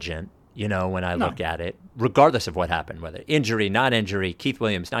negligent. When I look at it, regardless of what happened, whether injury, not injury, Keith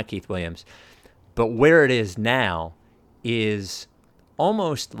Williams, not Keith Williams. But where it is now is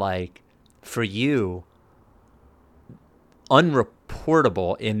almost like, for you,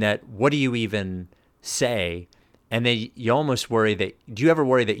 unreportable in that, what do you even say? And then you almost worry that, do you ever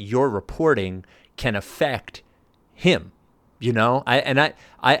worry that your reporting can affect him?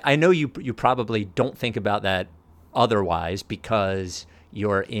 I know you probably don't think about that otherwise, because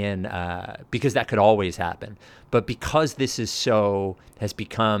you're in, because that could always happen. But because this is has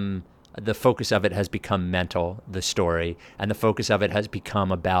become, the focus of it has become mental, the story, and the focus of it has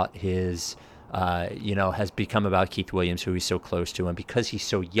become about has become about Keith Williams, who he's so close to, and because he's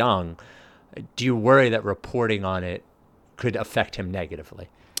so young, do you worry that reporting on it could affect him negatively?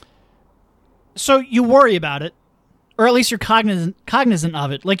 So you worry about it, or at least you're cognizant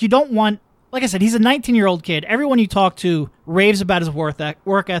of it. Like, you don't want, like I said, he's a 19-year-old kid. Everyone you talk to raves about his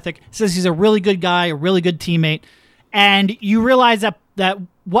work ethic, says he's a really good guy, a really good teammate, and you realize that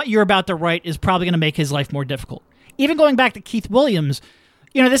what you're about to write is probably going to make his life more difficult. Even going back to Keith Williams,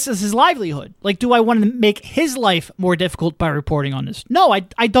 this is his livelihood. Like, do I want to make his life more difficult by reporting on this? No,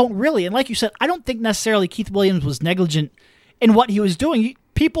 I don't really. And like you said, I don't think necessarily Keith Williams was negligent in what he was doing.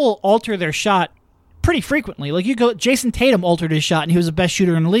 People alter their shot pretty frequently. Like, Jason Tatum altered his shot, and he was the best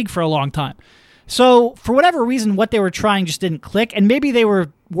shooter in the league for a long time. So for whatever reason, what they were trying just didn't click, and maybe they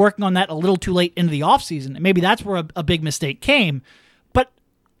were working on that a little too late into the offseason, and maybe that's where a big mistake came. But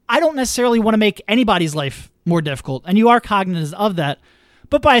I don't necessarily want to make anybody's life more difficult, and you are cognizant of that.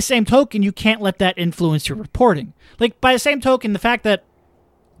 But by the same token, you can't let that influence your reporting. Like, by the same token, the fact that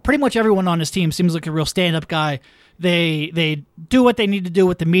pretty much everyone on his team seems like a real stand-up guy. They do what they need to do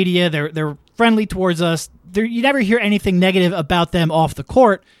with the media. They're friendly towards us. You never hear anything negative about them off the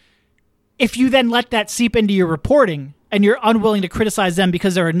court. If you then let that seep into your reporting and you're unwilling to criticize them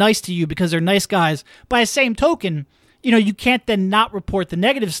because they're nice to you, because they're nice guys, by the same token, you can't then not report the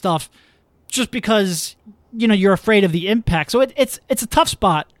negative stuff just because, you're afraid of the impact. So it's a tough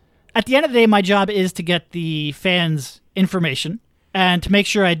spot. At the end of the day, my job is to get the fans information and to make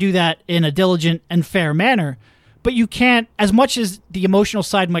sure I do that in a diligent and fair manner. But you can't, as much as the emotional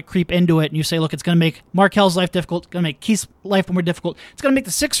side might creep into it, and you say, look, it's going to make Markel's life difficult, it's going to make Keith's life more difficult, it's going to make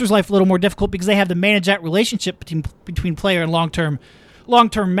the Sixers' life a little more difficult because they have to manage that relationship between player and long-term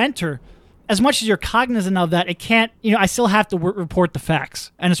mentor. As much as you're cognizant of that, it can't, I still have to report the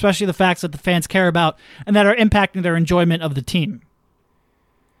facts, and especially the facts that the fans care about and that are impacting their enjoyment of the team.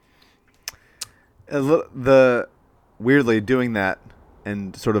 Weirdly, doing that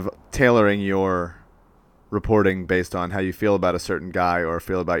and sort of tailoring your reporting based on how you feel about a certain guy or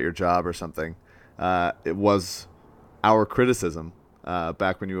feel about your job or something. It was our criticism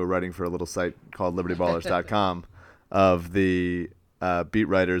back when you were writing for a little site called LibertyBallers.com of the beat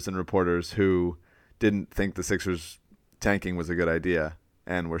writers and reporters who didn't think the Sixers tanking was a good idea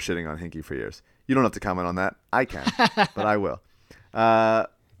and were shitting on Hinkie for years. You don't have to comment on that. I can, but I will. So,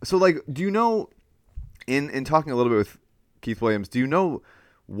 do you know, in talking a little bit with Keith Williams, do you know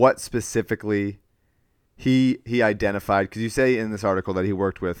what specifically he identified? Because you say in this article that he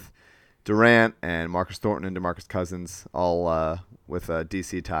worked with Durant and Marcus Thornton and DeMarcus Cousins, all with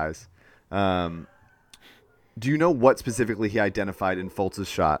DC ties. Do you know what specifically he identified in Fultz's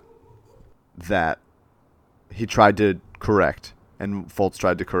shot that he tried to correct and Fultz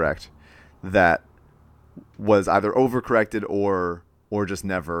tried to correct that was either overcorrected or just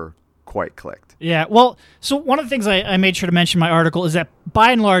never quite clicked? Yeah, well, so one of the things I made sure to mention in my article is that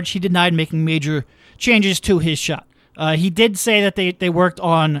by and large he denied making major changes to his shot. He did say that they worked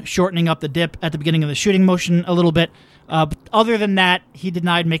on shortening up the dip at the beginning of the shooting motion a little bit. But other than that, he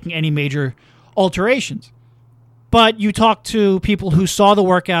denied making any major alterations. But you talk to people who saw the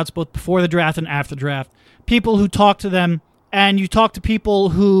workouts both before the draft and after the draft, people who talked to them, and you talk to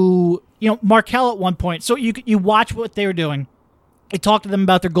people who, Markel at one point. So you watch what they were doing, He talked to them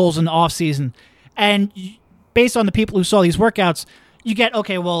about their goals in the offseason. And based on the people who saw these workouts, you get,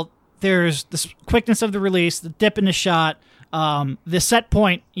 okay, well, there's the quickness of the release, the dip in the shot, the set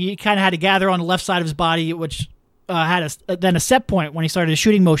point. He kind of had to gather on the left side of his body, which had then a set point when he started a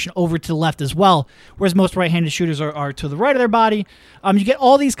shooting motion over to the left as well, whereas most right-handed shooters are to the right of their body. You get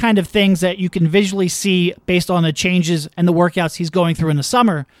all these kind of things that you can visually see based on the changes and the workouts he's going through in the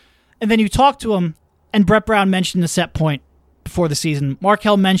summer. And then you talk to him, and Brett Brown mentioned the set point before the season.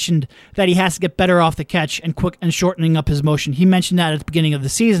 Markelle mentioned that he has to get better off the catch and quick and shortening up his motion. He mentioned that at the beginning of the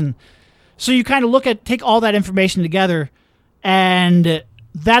season. So you kind of take all that information together, and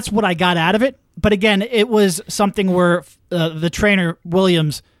that's what I got out of it. But again, it was something where the trainer,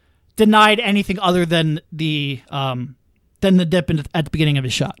 Williams, denied anything other than the dip at the beginning of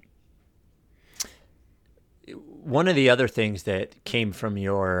his shot. One of the other things that came from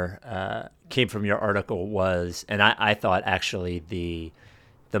your article was, and I thought actually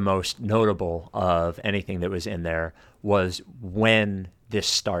the most notable of anything that was in there was when this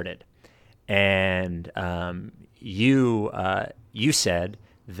started, and you said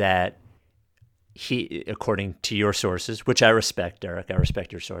that he, according to your sources, which I respect, Derek, I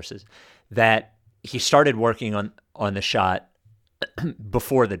respect your sources, that he started working on the shot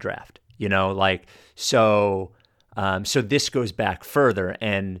before the draft. So this goes back further,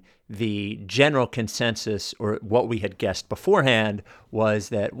 and the general consensus, or what we had guessed beforehand, was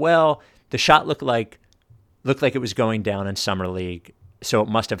that, well, the shot looked like it was going down in summer league, so it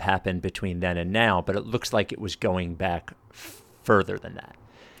must have happened between then and now, but it looks like it was going back further than that.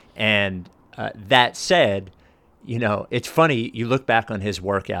 And that said, it's funny, you look back on his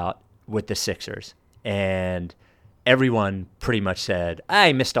workout with the Sixers, and everyone pretty much said,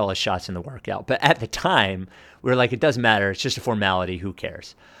 I missed all his shots in the workout. But at the time, we were like, it doesn't matter. It's just a formality. Who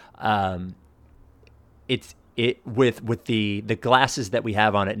cares? With the glasses that we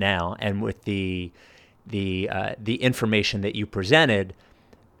have on it now, and with the information that you presented,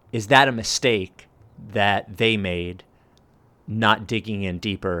 is that a mistake that they made, not digging in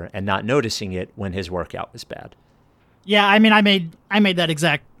deeper and not noticing it when his workout was bad? Yeah, I mean, I made that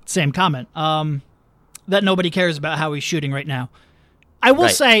exact same comment. That nobody cares about how he's shooting right now. I will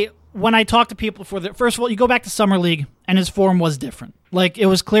say, when I talk to people first of all, you go back to Summer League, and his form was different. Like, it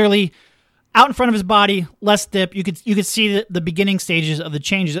was clearly out in front of his body, less dip. You could see the beginning stages of the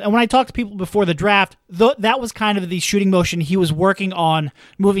changes. And when I talked to people before the draft, that was kind of the shooting motion he was working on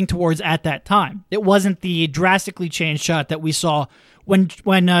moving towards at that time. It wasn't the drastically changed shot that we saw when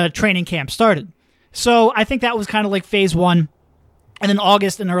training camp started. So I think that was kind of like phase one, and then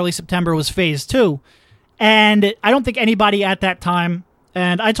August and early September was phase two. And I don't think anybody at that time,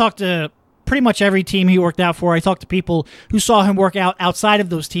 and I talked to pretty much every team he worked out for. I talked to people who saw him work out outside of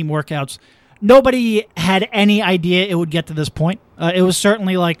those team workouts. Nobody had any idea it would get to this point. It was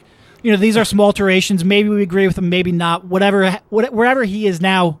certainly like, these are small alterations. Maybe we agree with him, maybe not. Wherever he is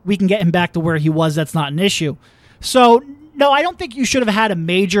now, we can get him back to where he was. That's not an issue. So, no, I don't think you should have had a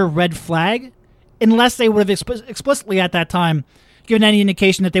major red flag unless they would have explicitly at that time given any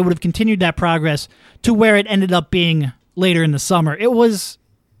indication that they would have continued that progress to where it ended up being later in the summer. It was,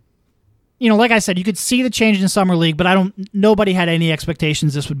 like I said, you could see the change in Summer League, but nobody had any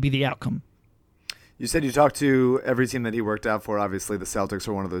expectations this would be the outcome. You said you talked to every team that he worked out for. Obviously, the Celtics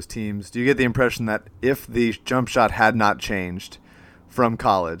are one of those teams. Do you get the impression that if the jump shot had not changed from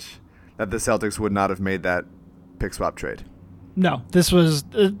college, that the Celtics would not have made that pick swap trade? No, this was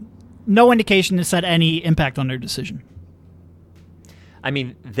no indication this had any impact on their decision.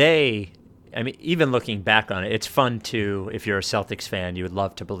 Even looking back on it, it's fun to, if you're a Celtics fan, you would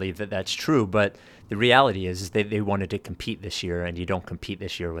love to believe that that's true, but the reality is they wanted to compete this year, and you don't compete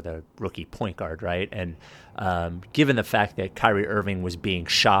this year with a rookie point guard, right? And given the fact that Kyrie Irving was being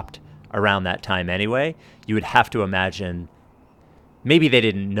shopped around that time anyway, you would have to imagine maybe they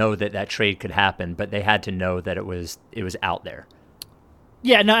didn't know that trade could happen, but they had to know that it was out there.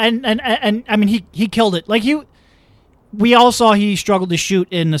 Yeah, no, and I mean, he killed it. Like, we all saw he struggled to shoot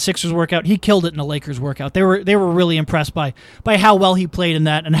in the Sixers workout. He killed it in the Lakers workout. They were really impressed by how well he played in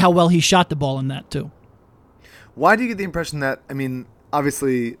that and how well he shot the ball in that too. Why do you get the impression that,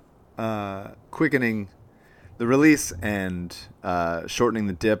 obviously quickening the release and shortening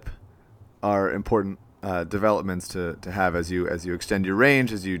the dip are important developments to have as you extend your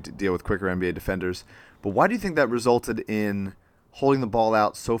range, as you deal with quicker NBA defenders. But why do you think that resulted in holding the ball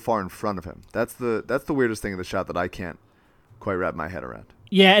out so far in front of him? That's the weirdest thing of the shot that I can't quite wrap my head around.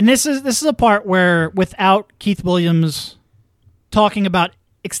 Yeah, and this is a part where, without Keith Williams talking about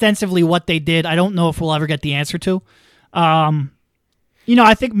extensively what they did, I don't know if we'll ever get the answer to. I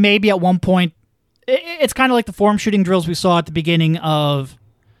think maybe at one point it's kind of like the form shooting drills we saw at the beginning of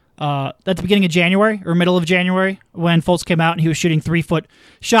January or middle of January when Fultz came out and he was shooting 3-foot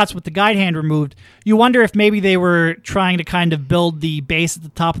shots with the guide hand removed. You wonder if maybe they were trying to kind of build the base at the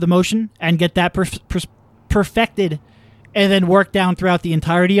top of the motion and get that perfected and then work down throughout the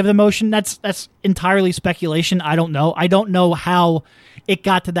entirety of the motion. That's entirely speculation. I don't know. I don't know how it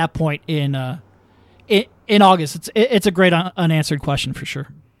got to that point in August. It's a great unanswered question for sure.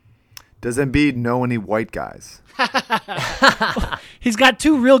 Does Embiid know any white guys? He's got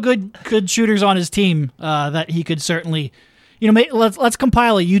two real good shooters on his team that he could certainly, let's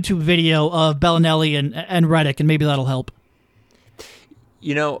compile a YouTube video of Bellinelli and Redick, and maybe that'll help.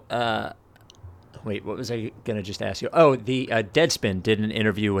 Wait, what was I going to just ask you? Oh, the Deadspin did an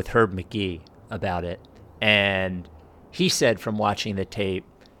interview with Herb McGee about it, and he said from watching the tape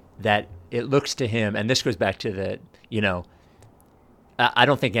that it looks to him, and this goes back to the, I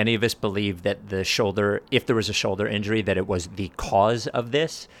don't think any of us believe that the shoulder, if there was a shoulder injury, that it was the cause of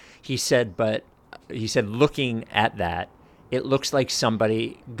this. He said looking at that, it looks like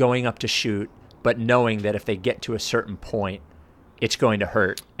somebody going up to shoot, but knowing that if they get to a certain point, it's going to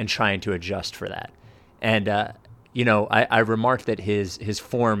hurt and trying to adjust for that. And, I remarked that his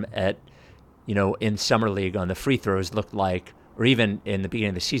form at, in Summer League on the free throws looked like, or even in the beginning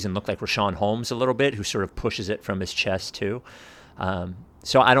of the season, looked like Rashawn Holmes a little bit, who sort of pushes it from his chest too.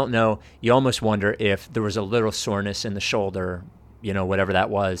 So I don't know. You almost wonder if there was a little soreness in the shoulder, whatever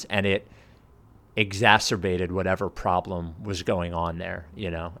that was, and it exacerbated whatever problem was going on there,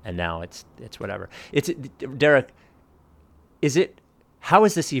 and now it's whatever. Derek, how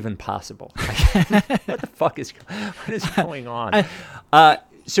is this even possible? What the fuck is going on?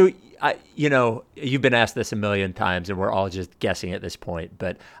 You've been asked this a million times and we're all just guessing at this point,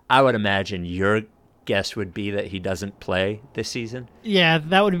 but I would imagine your guess would be that he doesn't play this season. Yeah,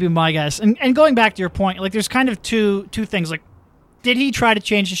 that would be my guess. And going back to your point, like there's kind of two things. Like, did he try to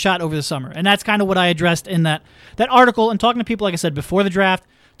change the shot over the summer? And that's kind of what I addressed in that article. And talking to people, like I said, before the draft,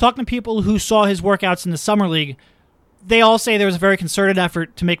 talking to people who saw his workouts in the summer league, they all say there was a very concerted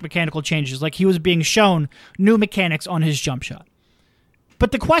effort to make mechanical changes. Like he was being shown new mechanics on his jump shot.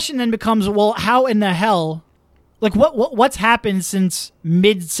 But the question then becomes, well, how in the hell, like what's happened since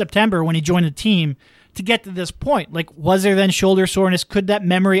mid-September when he joined the team to get to this point? Like, was there then shoulder soreness? Could that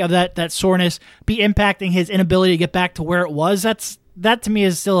memory of that soreness be impacting his inability to get back to where it was? That to me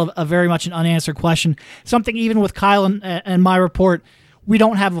is still a very much an unanswered question. Something even with Kyle and my report, we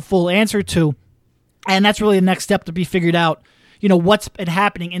don't have a full answer to. And that's really the next step to be figured out. What's been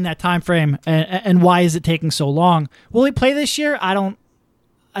happening in that time frame and why is it taking so long? Will he play this year? I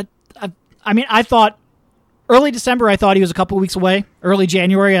thought early December, I thought he was a couple of weeks away. Early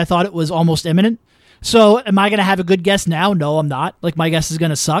January, I thought it was almost imminent. So am I going to have a good guess now? No, I'm not. Like, my guess is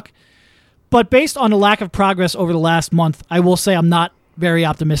going to suck. But based on the lack of progress over the last month, I will say I'm not very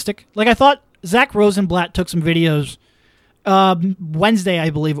optimistic. Like, I thought Zach Rosenblatt took some videos Wednesday, I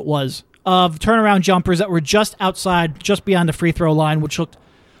believe it was, of turnaround jumpers that were just outside, just beyond the free throw line, which looked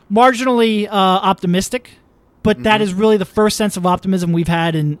marginally optimistic. But that is really the first sense of optimism we've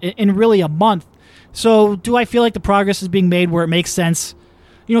had in really a month. So do I feel like the progress is being made where it makes sense?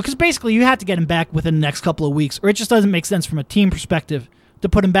 Because basically you have to get him back within the next couple of weeks, or it just doesn't make sense from a team perspective to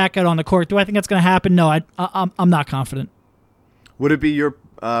put him back out on the court. Do I think that's going to happen? No, I'm not confident. Would it be your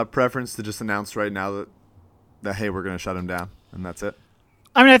preference to just announce right now that hey, we're going to shut him down, and that's it?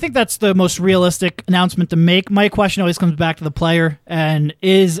 I think that's the most realistic announcement to make. My question always comes back to the player, and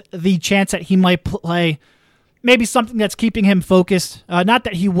is the chance that he might play maybe something that's keeping him focused? Not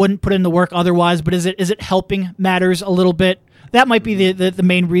that he wouldn't put in the work otherwise, but is it helping matters a little bit? That might be the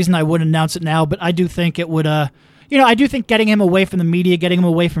main reason I wouldn't announce it now, but I do think it would, I do think getting him away from the media, getting him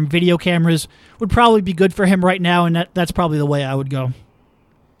away from video cameras would probably be good for him right now, and that's probably the way I would go.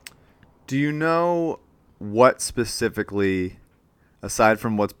 Do you know what specifically, aside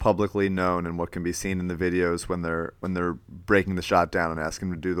from what's publicly known and what can be seen in the videos when they're breaking the shot down and asking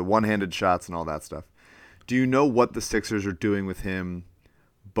him to do the one-handed shots and all that stuff, do you know what the Sixers are doing with him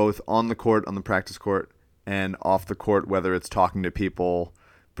both on the court, on the practice court, and off the court, whether it's talking to people,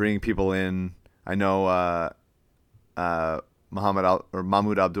 bringing people in? I know Mahmoud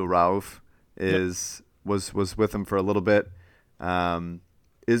Abdul Rauf was with him for a little bit. To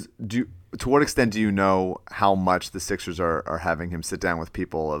what extent do you know how much the Sixers are having him sit down with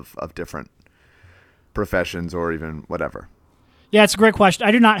people of different professions or even whatever? Yeah, it's a great question.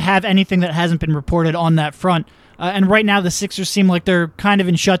 I do not have anything that hasn't been reported on that front. And right now the Sixers seem like they're kind of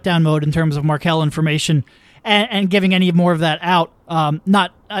in shutdown mode in terms of Markelle information and giving any more of that out.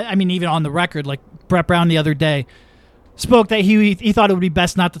 Even on the record, like Brett Brown the other day spoke that he thought it would be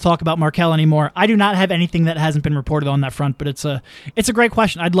best not to talk about Markelle anymore. I do not have anything that hasn't been reported on that front, but it's a great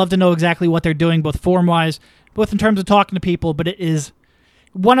question. I'd love to know exactly what they're doing, both form-wise, both in terms of talking to people, but it is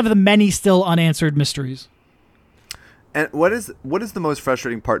one of the many still unanswered mysteries. And what is the most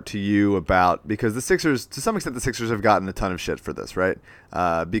frustrating part to you about, because the Sixers, to some extent, the Sixers have gotten a ton of shit for this, right?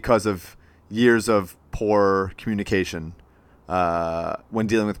 Because of years of poor communication when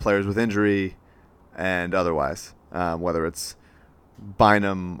dealing with players with injury and otherwise, whether it's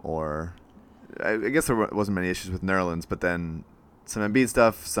Bynum or I guess there wasn't many issues with Nerlens, but then some Embiid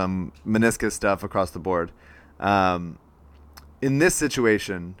stuff, some meniscus stuff across the board. In this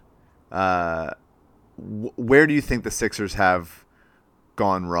situation, where do you think the Sixers have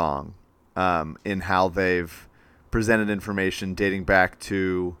gone wrong in how they've presented information dating back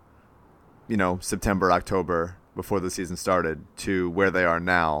to, September, October, before the season started, to where they are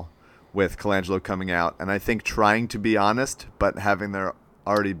now with Colangelo coming out? And I think trying to be honest, but having there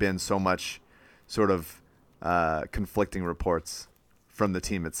already been so much sort of conflicting reports from the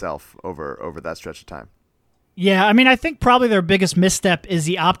team itself over that stretch of time. Yeah, I mean, I think probably their biggest misstep is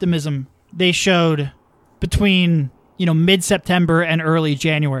the optimism they showed between, mid-September and early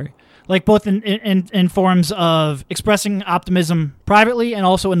January. Like both in forms of expressing optimism privately and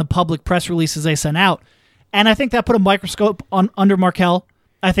also in the public press releases they sent out. And I think that put a microscope under Markelle.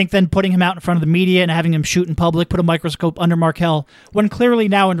 I think then putting him out in front of the media and having him shoot in public put a microscope under Markelle, when clearly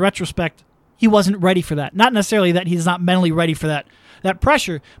now in retrospect, he wasn't ready for that. Not necessarily that he's not mentally ready for that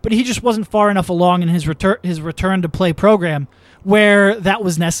pressure, but he just wasn't far enough along in his return to play program where that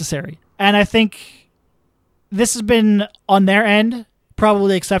was necessary. And I think this has been, on their end,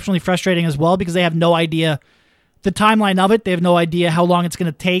 probably exceptionally frustrating as well, because they have no idea the timeline of it. They have no idea how long it's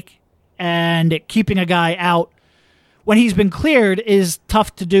going to take, and keeping a guy out when he's been cleared is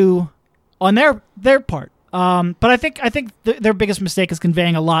tough to do on their part. But I think their biggest mistake is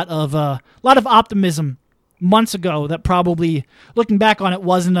conveying a lot of optimism months ago that probably, looking back on it,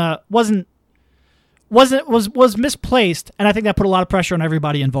 was misplaced, and I think that put a lot of pressure on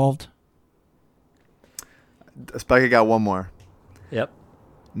everybody involved. Spike, I got one more. Yep.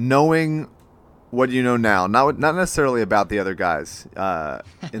 Knowing what you know now, not necessarily about the other guys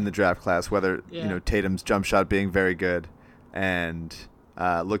in the draft class, whether Tatum's jump shot being very good and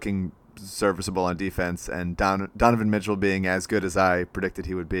looking serviceable on defense, and Donovan Mitchell being as good as I predicted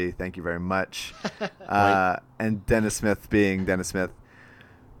he would be. Thank you very much. And Dennis Smith being Dennis Smith.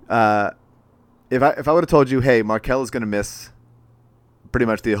 If I would have told you, hey, Markelle is going to miss pretty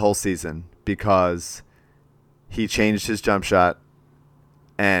much the whole season because he changed his jump shot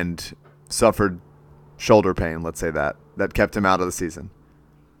and suffered shoulder pain, let's say that kept him out of the season,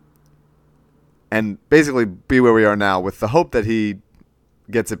 and basically be where we are now with the hope that he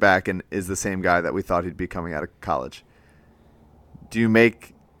gets it back and is the same guy that we thought he'd be coming out of college, do you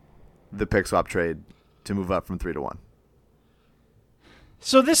make the pick swap trade to move up from 3 to 1?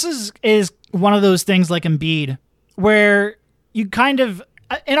 So this is one of those things like Embiid, where you kind of,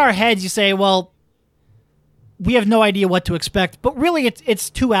 in our heads, you say, well, we have no idea what to expect, but really it's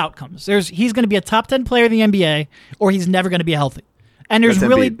two outcomes. He's going to be a top 10 player in the NBA, or he's never going to be healthy. And that's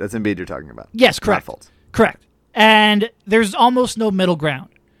Embiid you're talking about. Yes, correct. Correct. And there's almost no middle ground.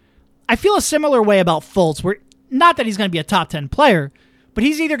 I feel a similar way about Fultz, where not that he's going to be a top 10 player, but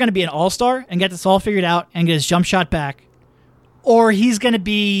he's either going to be an all-star and get this all figured out and get his jump shot back, or he's going to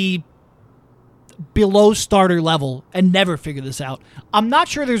be below starter level and never figure this out. I'm not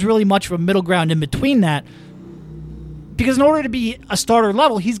sure there's really much of a middle ground in between that, because in order to be a starter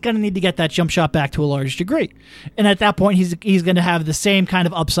level, he's going to need to get that jump shot back to a large degree. And at that point, he's going to have the same kind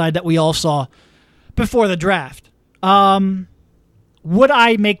of upside that we all saw before the draft. Would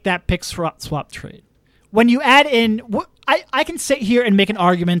I make that pick swap trade? When you add in, I can sit here and make an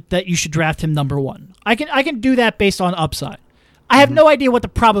argument that you should draft him number 1. I can do that based on upside. I have no idea what the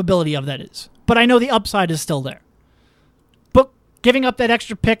probability of that is, but I know the upside is still there. But giving up that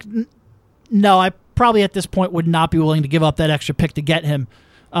extra pick, no, I probably at this point would not be willing to give up that extra pick to get him,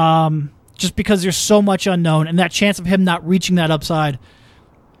 just because there's so much unknown, and that chance of him not reaching that upside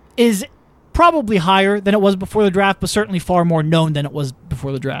is probably higher than it was before the draft, but certainly far more known than it was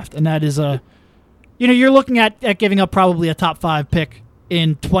before the draft. And that is you're looking at giving up probably a top 5 pick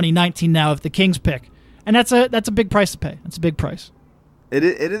in 2019 now if the Kings pick, and that's a big price to pay. That's a big price.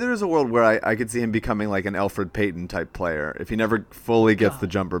 There is a world where I could see him becoming like an Elfrid Payton type player if he never fully gets the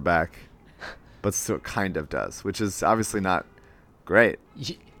jumper back, but still kind of does, which is obviously not great.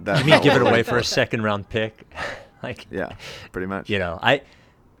 You mean give it away for a second-round pick? Yeah, pretty much.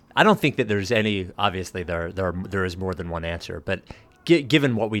 I don't think that there's any. Obviously, there is more than one answer, but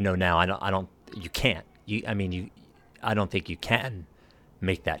given what we know now, I don't. You can't. I don't think you can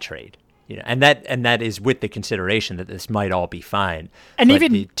make that trade. And that is with the consideration that this might all be fine. And but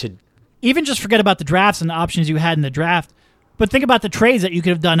even just forget about the drafts and the options you had in the draft, but think about the trades that you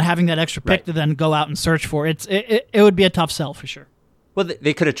could have done having that extra pick to then go out and search for. It would be a tough sell for sure. Well,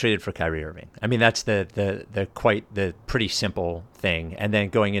 they could have traded for Kyrie Irving. I mean, that's the pretty simple thing. And then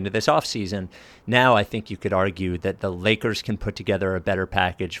going into this offseason, now I think you could argue that the Lakers can put together a better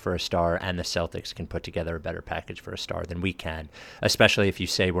package for a star and the Celtics can put together a better package for a star than we can, especially if you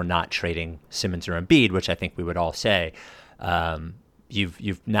say we're not trading Simmons or Embiid, which I think we would all say.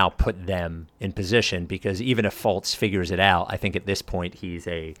 You've now put them in position, because even if Fultz figures it out, I think at this point he's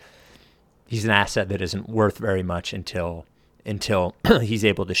an asset that isn't worth very much until he's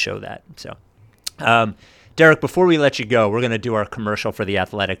able to show that. So, Derek, before we let you go, we're going to do our commercial for The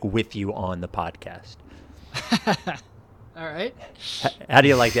Athletic with you on the podcast. All right. How do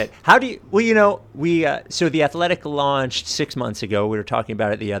you like that? So The Athletic launched 6 months ago. We were talking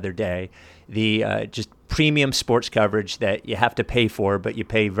about it the other day. The just premium sports coverage that you have to pay for, but you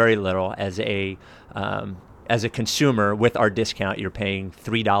pay very little as a consumer. With our discount, you're paying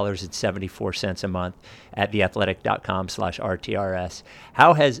 $3.74 a month at theathletic.com/RTRS.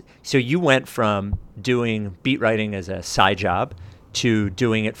 So you went from doing beat writing as a side job to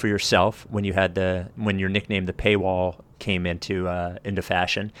doing it for yourself when your nickname, the Paywall, came into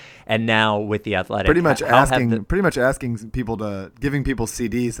fashion, and now with The Athletic, pretty much asking people giving people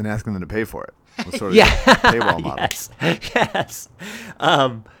CDs and asking them to pay for it. Sort of paywall model. Yes.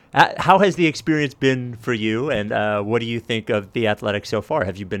 How has the experience been for you, and what do you think of The Athletic so far?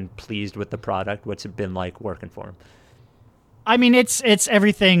 Have you been pleased with the product? What's it been like working for him? I mean, it's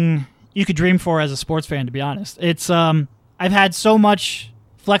everything you could dream for as a sports fan, to be honest. It's I've had so much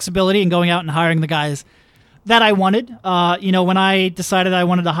flexibility in going out and hiring the guys that I wanted. When I decided I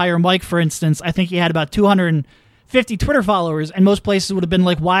wanted to hire Mike, for instance, I think he had about 250 Twitter followers, and most places would have been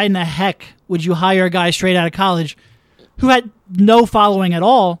like, why in the heck would you hire a guy straight out of college who had no following at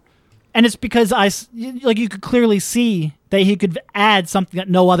all? And it's because you could clearly see that he could add something that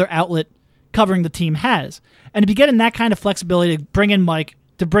no other outlet covering the team has. And to be getting that kind of flexibility to bring in Mike,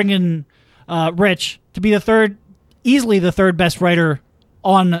 to bring in Rich, to be easily the third best writer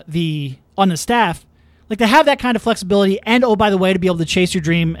on the staff, like to have that kind of flexibility, and by the way, to be able to chase your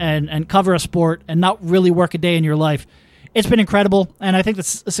dream and cover a sport and not really work a day in your life, it's been incredible. And I think the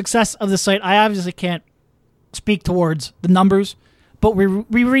success of the site, I obviously can't speak towards the numbers, but we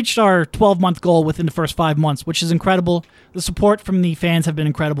reached our 12-month goal within the first 5 months, which is incredible. The support from the fans have been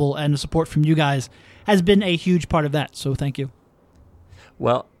incredible, and the support from you guys has been a huge part of that. So thank you.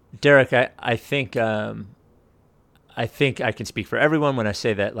 Well, Derek, I think I can speak for everyone when I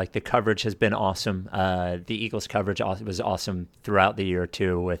say that the coverage has been awesome. The Eagles coverage was awesome throughout the year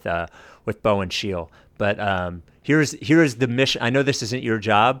too with Bo and Sheil. But here's the mission. I know this isn't your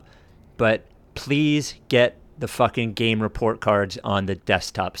job, but please get the fucking game report cards on the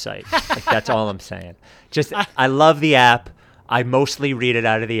desktop site. That's all I'm saying. Just I love the app. I mostly read it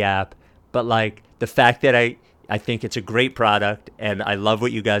out of the app, but the fact that I think it's a great product, and I love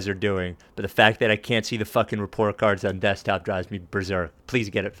what you guys are doing. But the fact that I can't see the fucking report cards on desktop drives me berserk. Please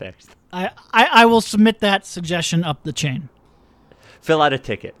get it fixed. I will submit that suggestion up the chain. Fill out a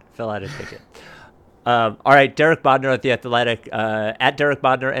ticket. All right, Derek Bodner at The Athletic, at Derek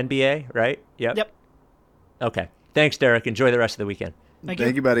Bodner NBA, right? Yep. Okay. Thanks, Derek. Enjoy the rest of the weekend.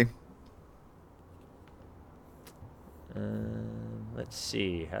 Thank you, buddy. Let's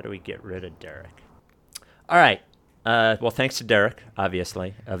see. How do we get rid of Derek? All right. Well, thanks to Derek,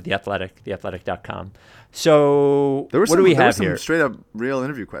 obviously, of The Athletic, theathletic.com. So what do we have here? There were some straight up real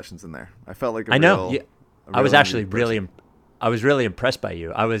interview questions in there. I felt like I was actually really impressed by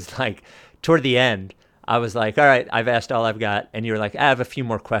you. I was toward the end, I was like, all right, I've asked all I've got. And you were like, I have a few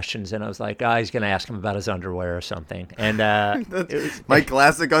more questions. And I was like, he's going to ask him about his underwear or something. And my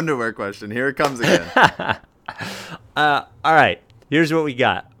classic underwear question. Here it comes again. All right. Here's what we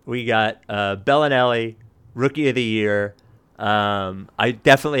got. We got Bellinelli, Rookie of the Year. I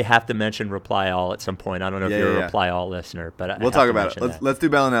definitely have to mention Reply All at some point. I don't know if you're a Reply All listener, but we'll talk about it. Let's do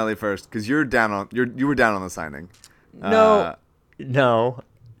Bellinelli first, because you were down on the signing. No,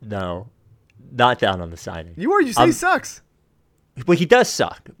 not down on the signing. You are. You say he sucks. Well, he does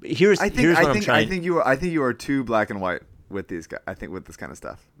suck. I think you are too black and white with these guys. I think with this kind of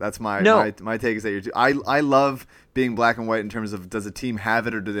stuff. That's my take is that you're too. I love being black and white in terms of, does a team have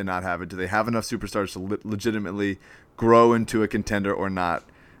it or do they not have it? Do they have enough superstars to legitimately grow into a contender or not?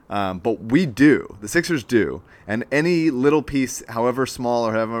 But we do. The Sixers do, and any little piece, however small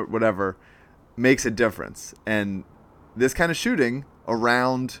or however whatever, makes a difference. And this kind of shooting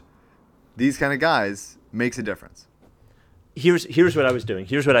around these kind of guys makes a difference. here's what I was doing.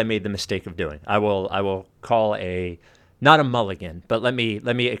 Here's what I made the mistake of doing. I will call not a mulligan, but let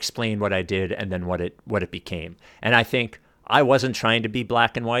me explain what I did and then what it became. And I think I wasn't trying to be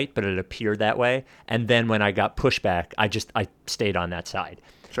black and white, but it appeared that way. And then when I got pushback, I stayed on that side.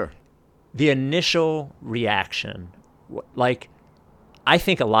 Sure. The initial reaction, like, I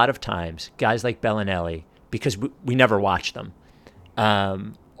think a lot of times guys like Bellinelli, because we never watch them,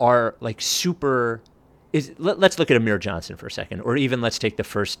 are like super. Let's look at Amir Johnson for a second, or even let's take the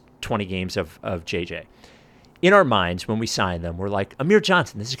first 20 games of JJ. In our minds, when we sign them, we're like, Amir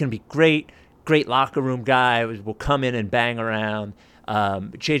Johnson, this is going to be great locker room guy. Will come in and bang around.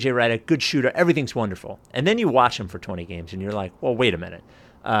 JJ Redick, good shooter. Everything's wonderful. And then you watch him for 20 games, and you're like, well, wait a minute.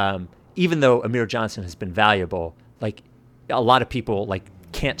 Even though Amir Johnson has been valuable, like a lot of people like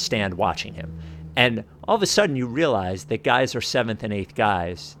can't stand watching him. And all of a sudden you realize that guys are seventh and eighth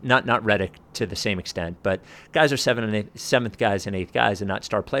guys, not Redick to the same extent, but guys are seventh guys and eighth guys and not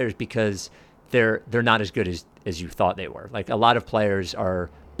star players because they're not as good as you thought they were. Like a lot of players are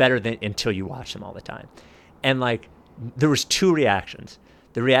better than until you watch them all the time. And like there was two reactions.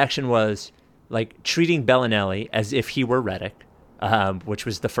 The reaction was like treating Bellinelli as if he were Redick, which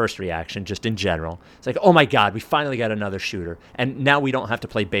was the first reaction just in general. It's like, oh my God, we finally got another shooter. And now we don't have to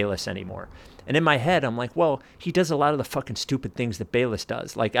play Bayless anymore. And in my head, I'm like, well, he does a lot of the fucking stupid things that Bayless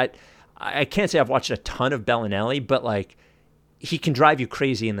does. Like, I can't say I've watched a ton of Bellinelli, but like, he can drive you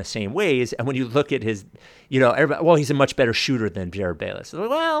crazy in the same ways. And when you look at his, well, he's a much better shooter than Jared Bayless. Like,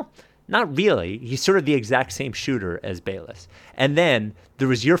 well, not really. He's sort of the exact same shooter as Bayless. And then there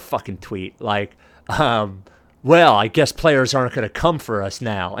was your fucking tweet, like, well, I guess players aren't going to come for us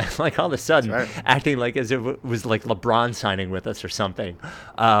now. And like all of a sudden, acting like as if it was like LeBron signing with us or something.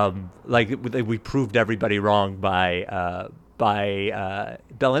 Like we proved everybody wrong by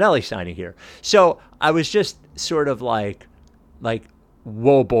Bellinelli signing here. So I was just sort of like,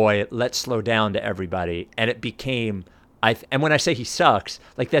 whoa, boy, let's slow down to everybody. And it became, and when I say he sucks,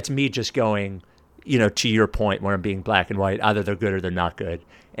 like that's me just going, to your point where I'm being black and white, either they're good or they're not good.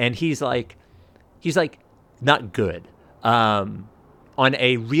 And he's like, not good. On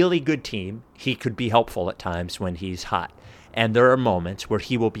a really good team, he could be helpful at times when he's hot. And there are moments where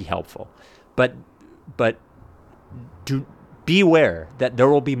he will be helpful. But beware that there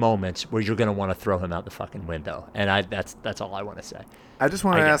will be moments where you're going to want to throw him out the fucking window. And that's all I want to say. I just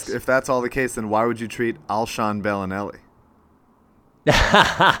want to ask, if that's all the case, then why would you treat Alshon Bellinelli?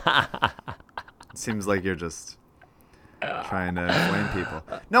 It seems like you're just trying to blame people.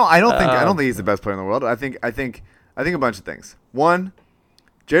 No, I don't think he's the best player in the world. I think a bunch of things. One,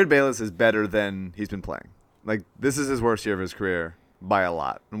 Jared Bayless is better than he's been playing. Like this is his worst year of his career by a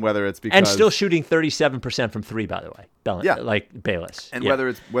lot. And whether it's because still shooting 37% from three, by the way. Like Bayless. And whether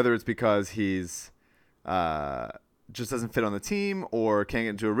it's because he's just doesn't fit on the team or can't get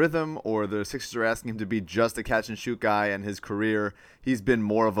into a rhythm, or the Sixers are asking him to be just a catch and shoot guy, and his career he's been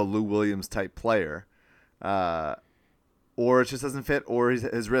more of a Lou Williams type player. Or it just doesn't fit, or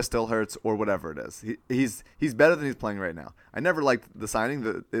his wrist still hurts, or whatever it is. He's better than he's playing right now. I never liked the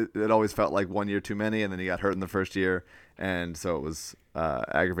signing. It always felt like 1 year too many, and then he got hurt in the first year, and so it was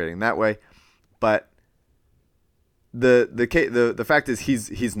aggravating that way. But the fact is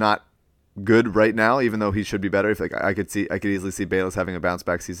he's not good right now, even though he should be better. If I could easily see Bayless having a bounce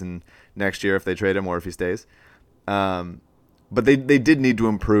back season next year if they trade him or if he stays. But they did need to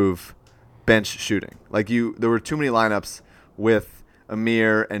improve bench shooting. Like there were too many lineups with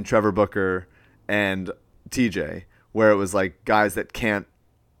Amir and Trevor Booker and TJ where it was like guys that can't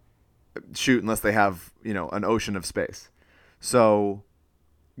shoot unless they have, an ocean of space. So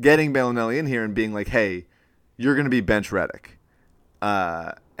getting Bellinelli in here and being like, hey, you're going to be bench Redick,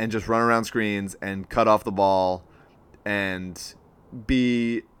 and just run around screens and cut off the ball and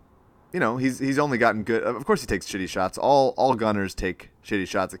be, he's only gotten good. Of course he takes shitty shots. All gunners take shitty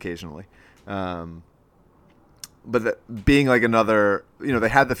shots occasionally. But being like another, they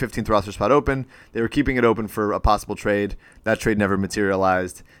had the 15th roster spot open. They were keeping it open for a possible trade. That trade never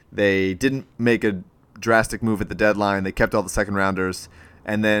materialized. They didn't make a drastic move at the deadline. They kept all the second rounders.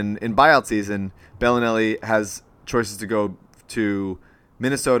 And then in buyout season, Bellinelli has choices to go to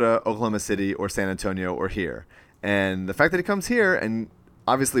Minnesota, Oklahoma City, or San Antonio, or here. And the fact that he comes here, and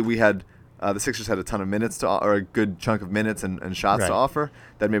obviously we had the Sixers had a ton of minutes or a good chunk of minutes and shots to offer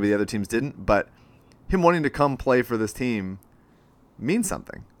that maybe the other teams didn't. But him wanting to come play for this team means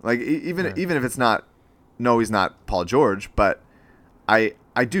something. Like even if it's not, no, he's not Paul George, but I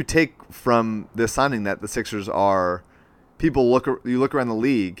do take from this signing that the Sixers are people you look around the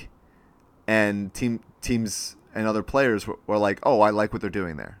league and teams and other players were like, oh, I like what they're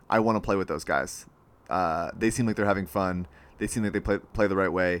doing there. I want to play with those guys. They seem like they're having fun. They seem like they play the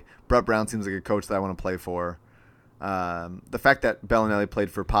right way. Brett Brown seems like a coach that I want to play for. The fact that Bellinelli played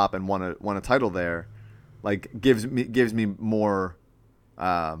for Pop and won a title there, like gives me more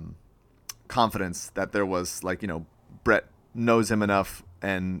confidence that there was like, Brett knows him enough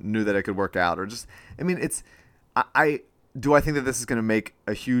and knew that it could work out, or just, I mean, it's, I think that this is going to make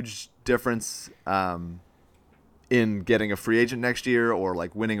a huge difference in getting a free agent next year or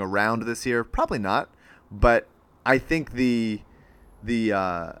like winning a round this year? Probably not, but I think when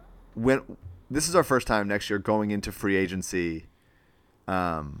this is our first time next year going into free agency,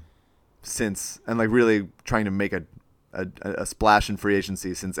 since, and like really trying to make a splash in free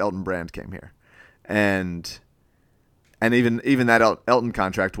agency since Elton Brand came here, and even that Elton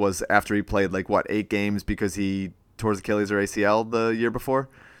contract was after he played like 8 games because he tore his Achilles or ACL the year before.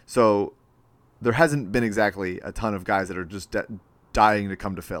 So there hasn't been exactly a ton of guys that are just dying to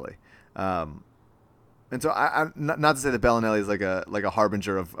come to Philly. And so I'm not to say that Bellinelli is like a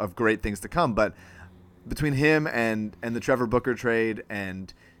harbinger of great things to come, but between him and the Trevor Booker trade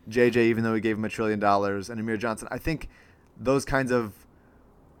and JJ, even though he gave him $1 trillion, and Amir Johnson, I think those kinds of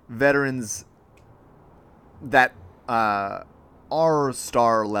veterans that are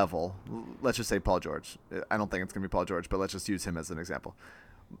star level, let's just say Paul George. I don't think it's going to be Paul George, but let's just use him as an example.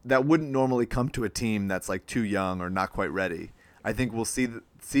 That wouldn't normally come to a team that's like too young or not quite ready. I think we'll see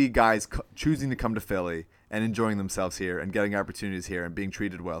guys choosing to come to Philly and enjoying themselves here and getting opportunities here and being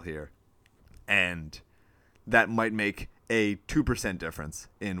treated well here. And that might make a 2% difference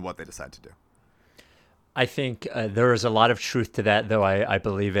in what they decide to do. I think there is a lot of truth to that, though. I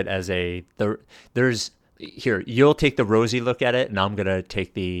believe it as there's here, you'll take the rosy look at it, and I'm going to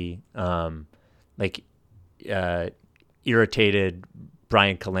take the irritated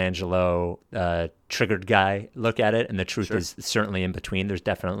Brian Colangelo triggered guy look at it, and the truth is certainly in between. There's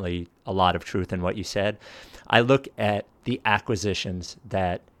definitely a lot of truth in what you said. I look at the acquisitions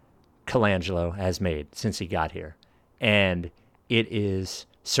that Colangelo has made since he got here, and it is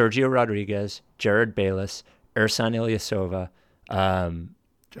Sergio Rodriguez, Jared Bayless, Ersan Ilyasova,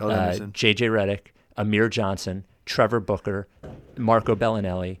 JJ Redick, Amir Johnson, Trevor Booker, Marco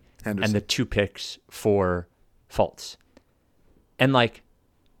Bellinelli, Henderson, and the 2 picks for Fultz. And like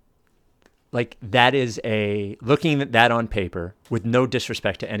that is looking at that on paper with no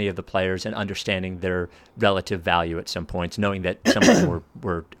disrespect to any of the players and understanding their relative value at some points, knowing that some of them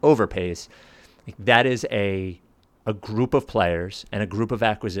were overpays. Like that is a group of players and a group of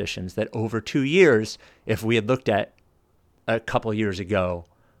acquisitions that over 2 years, if we had looked at a couple years ago,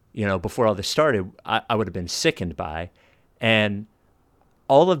 before all this started, I would have been sickened by. And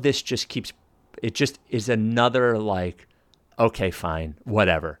all of this just is another like, okay, fine,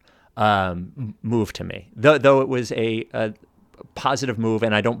 whatever, move to me. Though it was a positive move,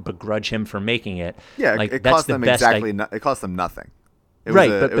 and I don't begrudge him for making it. Yeah, like, it cost them it cost them nothing. It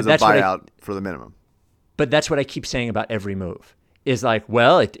was a buyout for the minimum. But that's what I keep saying about every move. Is like,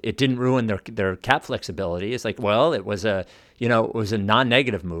 well, it didn't ruin their cap flexibility. It's like, well, it was a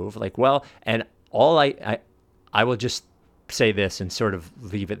non-negative move. Like, well, and all I will just say this and sort of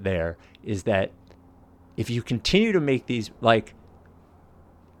leave it there, is that if you continue to make these, like,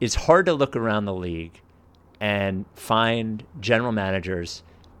 it's hard to look around the league and find general managers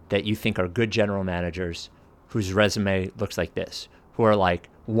that you think are good general managers whose resume looks like this, who are like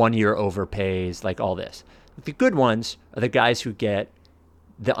 1 year overpays, like all this. The good ones are the guys who get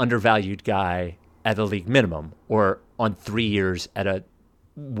the undervalued guy at the league minimum or on 3 years at a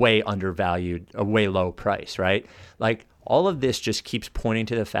way undervalued, a way low price, right? Like all of this just keeps pointing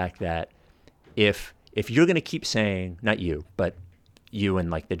to the fact that if you're going to keep saying, not you, but you in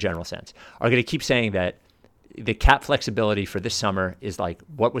like the general sense, are going to keep saying that the cap flexibility for this summer is like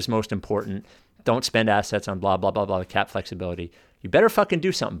what was most important, don't spend assets on blah, blah, blah, blah, the cap flexibility, you better fucking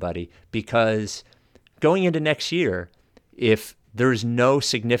do something, buddy, because going into next year, if there's no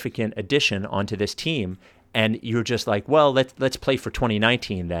significant addition onto this team and you're just like, well, let's play for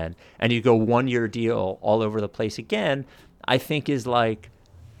 2019 then, and you go 1 year deal all over the place again, I think is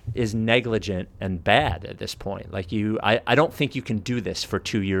negligent and bad at this point. Like I don't think you can do this for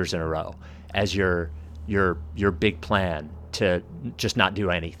 2 years in a row as your big plan to just not do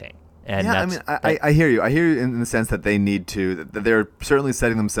anything. And yeah, I hear you. I hear you in the sense that they need to, that they're certainly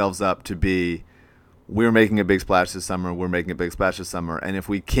setting themselves up to be, we're making a big splash this summer, and if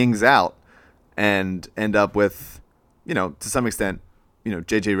we kings out and end up with, to some extent,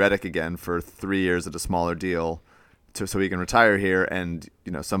 JJ Redick again for 3 years at a smaller deal, so he can retire here, and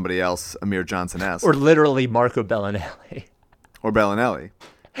somebody else, Amir Johnson-esque, or literally Marco Bellinelli, or Bellinelli,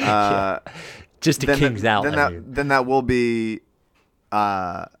 yeah. Just to kings out. Then that will be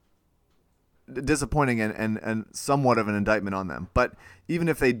disappointing and somewhat of an indictment on them. But even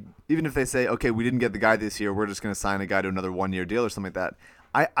if they say, okay, we didn't get the guy this year, we're just going to sign a guy to another 1-year deal or something like that.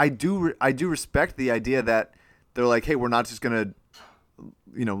 I do respect the idea that they're like, hey, we're not just going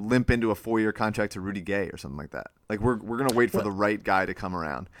to limp into a 4-year contract to Rudy Gay or something like that. Like we're going to wait for the right guy to come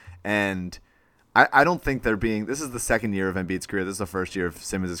around. And I don't think this is the second year of Embiid's career. This is the first year of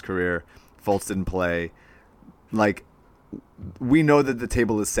Simmons' career. Fultz didn't play. Like, we know that the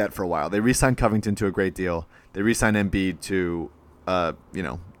table is set for a while. They re-signed Covington to a great deal. They re-signed Embiid to,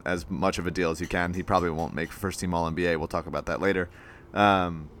 as much of a deal as you can. He probably won't make first team All-NBA. We'll talk about that later.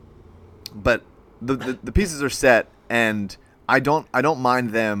 But the pieces are set, and I don't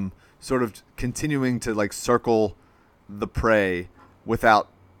mind them sort of continuing to like circle the prey without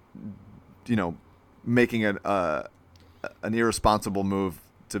making an irresponsible move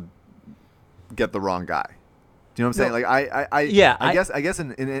to get the wrong guy. Do you know what I'm saying? Like I guess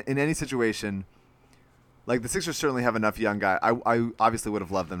in any situation, like the Sixers certainly have enough young guys. I obviously would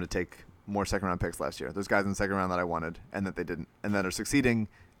have loved them to take more second round picks last year. There's guys in the second round that I wanted and that they didn't, and that are succeeding,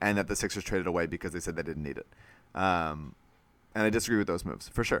 and that the Sixers traded away because they said they didn't need it. And I disagree with those moves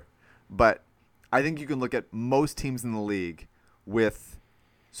for sure. But I think you can look at most teams in the league with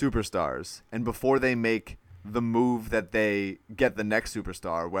superstars, and before they make the move that they get the next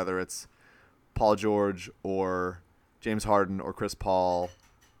superstar, whether it's Paul George or James Harden or Chris Paul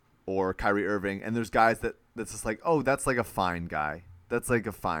or Kyrie Irving, and there's guys that's just like, oh, that's like a fine guy. That's like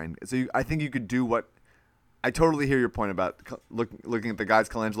a fine. So I think you could do what – I totally hear your point about looking at the guys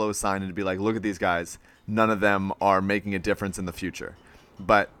Colangelo has signed and to be like, look at these guys. None of them are making a difference in the future.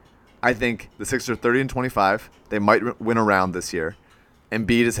 But I think the Sixers are 30-25. They might win a round this year.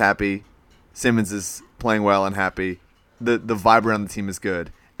 Embiid is happy. Simmons is playing well and happy. The vibe around the team is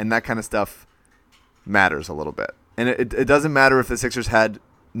good. And that kind of stuff matters a little bit. And it doesn't matter if the Sixers had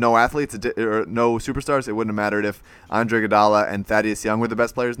no athletes or no superstars. It wouldn't have mattered if Andre Iguodala and Thaddeus Young were the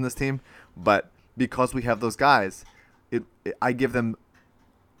best players in this team. But because we have those guys, I give them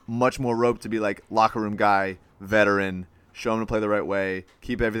much more rope to be like locker room guy, veteran, show him to play the right way,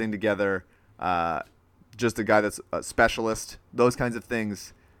 keep everything together, just a guy that's a specialist. Those kinds of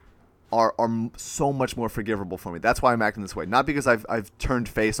things are so much more forgivable for me. That's why I'm acting this way. Not because I've turned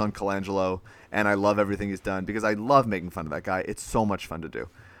face on Colangelo and I love everything he's done, because I love making fun of that guy. It's so much fun to do.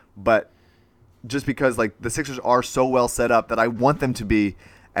 But just because like the Sixers are so well set up that I want them to be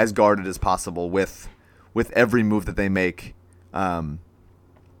as guarded as possible with every move that they make,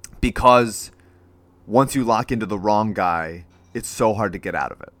 because once you lock into the wrong guy, it's so hard to get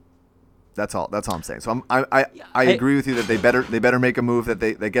out of it. That's all I'm saying. So I agree with you that they better make a move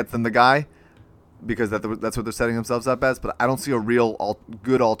that gets them the guy, because that's what they're setting themselves up as. But I don't see a real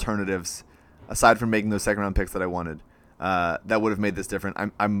good alternatives aside from making those second round picks that I wanted that would have made this different.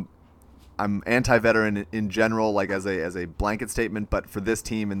 I'm anti-veteran in general, like as a blanket statement, but for this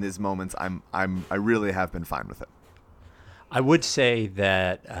team in these moments, I really have been fine with it. I would say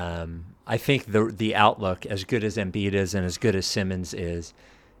that I think the outlook, as good as Embiid is and as good as Simmons is,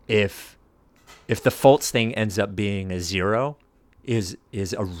 if the Fultz thing ends up being a zero, is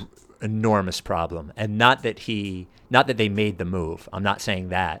a enormous problem. And not that they made the move. I'm not saying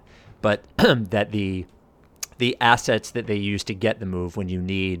that, but that the assets that they use to get the move when you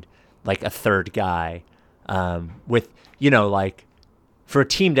need like a third guy, with like for a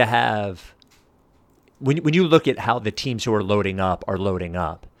team to have, when you look at how the teams who are loading up,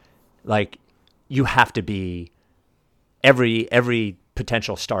 like you have to be every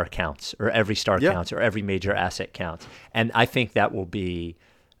potential star counts, or every star counts, or every major asset counts. And I think that will be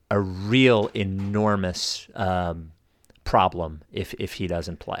a real enormous problem if he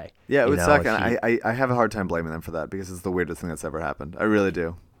doesn't play. Yeah, it would suck. And I have a hard time blaming them for that, because it's the weirdest thing that's ever happened. I really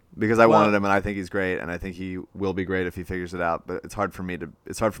do. Because I wanted him, and I think he's great, and I think he will be great if he figures it out. But it's hard for me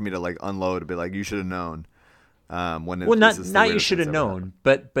to like unload and be like, you should have known. Not you should have known,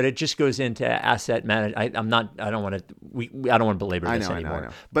 but it just goes into asset management. I don't want to belabor this anymore. I know.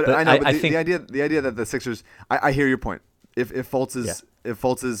 But I think the idea that the Sixers, I hear your point. If Fultz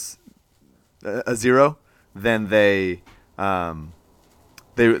is a zero, then they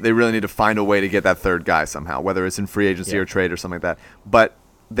really need to find a way to get that third guy somehow, whether it's in free agency or trade or something like that. But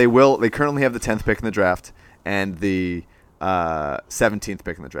they currently have the 10th pick in the draft and the 17th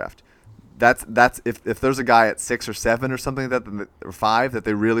pick in the draft. That's if there's a guy at 6 or 7 or something like that, or 5 that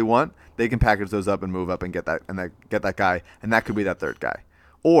they really want, they can package those up and move up and get that guy, and that could be that third guy.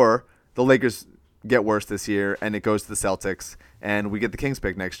 Or the Lakers get worse this year and it goes to the Celtics, and we get the Kings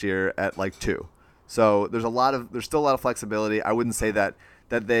pick next year at like 2. So there's still a lot of flexibility. I wouldn't say that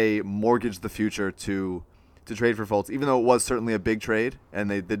they mortgaged the future to trade for Fultz, even though it was certainly a big trade,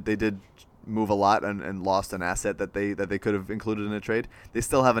 and they did move a lot and lost an asset that they could have included in a trade, they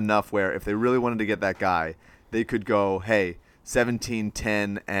still have enough where if they really wanted to get that guy, they could go, hey, 17,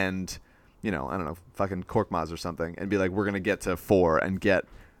 10, and I don't know, fucking Korkmaz or something, and be like, we're gonna get to 4 and get,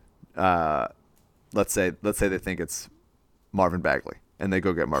 let's say they think it's Marvin Bagley, and they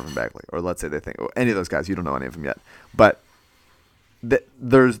go get Marvin Bagley, or let's say they think any of those guys. You don't know any of them yet, but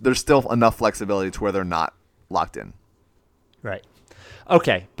there's still enough flexibility to where they're not locked in. Right.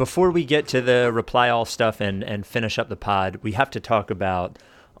 Okay, before we get to the reply all stuff and finish up the pod, we have to talk about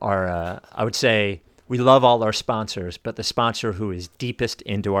our, I would say, we love all our sponsors, but the sponsor who is deepest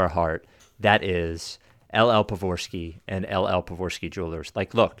into our heart, that is LL Pavorsky and LL Pavorsky Jewelers.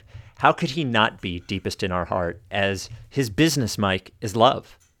 Like, look, how could he not be deepest in our heart, as his business, Mike, is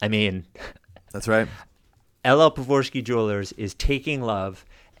love? I mean... That's right. LL Pavorsky Jewelers is taking love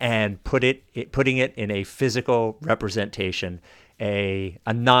and putting it in a physical representation, a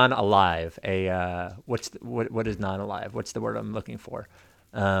non-alive, what is non-alive? What's the word I'm looking for?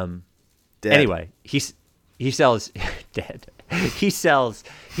 Dead. Anyway, he sells dead. He sells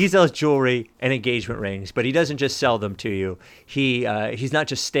jewelry and engagement rings, but he doesn't just sell them to you. He's not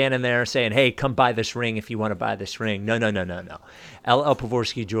just standing there saying, "Hey, come buy this ring if you want to buy this ring." No. LL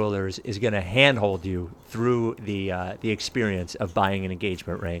Pavorsky Jewelers is going to handhold you through the experience of buying an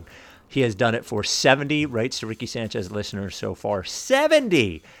engagement ring. He has done it for 70 Rights to Ricky Sanchez listeners so far.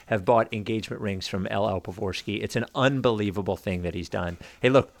 70 have bought engagement rings from LL Pavorsky. It's an unbelievable thing that he's done. Hey,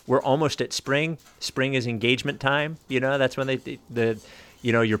 look, we're almost at spring. Spring is engagement time. That's when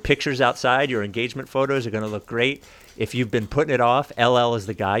your pictures outside, your engagement photos are going to look great. If you've been putting it off, LL is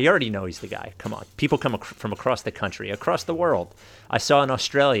the guy. You already know he's the guy. Come on. People come from across the country, across the world. I saw an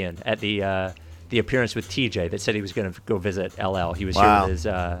Australian at the appearance with TJ that said he was going to go visit LL. He was here with his...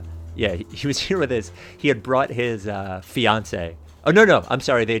 he was here with his... He had brought his fiance. Oh, no. I'm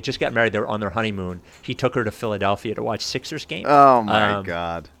sorry. They had just got married. They were on their honeymoon. He took her to Philadelphia to watch Sixers game. Oh, my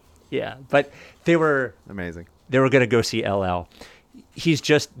God. Yeah, but they were... Amazing. They were going to go see LL. He's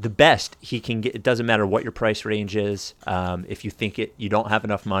just the best he can get. It doesn't matter what your price range is. If you think you don't have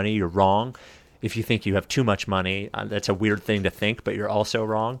enough money, you're wrong. If you think you have too much money, that's a weird thing to think, but you're also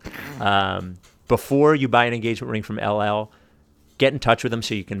wrong. Before you buy an engagement ring from LL, get in touch with him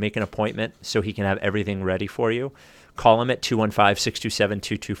so you can make an appointment so he can have everything ready for you. Call him at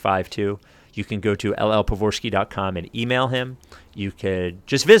 215-627-2252. You can go to llpavorsky.com and email him. You could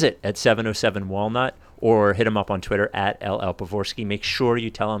just visit at 707 Walnut or hit him up on Twitter at llpavorsky. Make sure you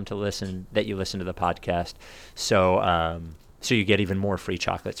tell him that you listen to the podcast so you get even more free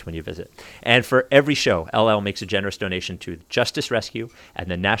chocolates when you visit. And for every show, LL makes a generous donation to Justice Rescue and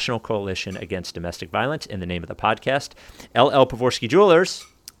the National Coalition Against Domestic Violence in the name of the podcast. LL Pavorsky Jewelers.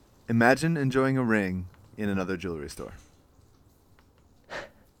 Imagine enjoying a ring in another jewelry store.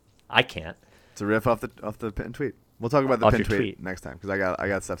 I can't. It's a riff off the pin tweet. We'll talk about the pin tweet next time because I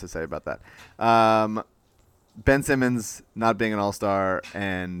got stuff to say about that. Ben Simmons not being an all-star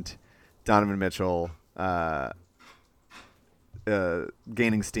and Donovan Mitchell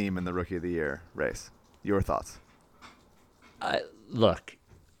gaining steam in the Rookie of the Year race. Your thoughts? Look,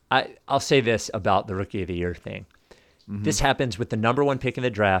 I'll say this about the Rookie of the Year thing. Mm-hmm. This happens with the number one pick in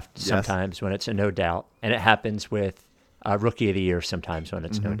the draft sometimes when it's a no doubt, and it happens with Rookie of the Year sometimes when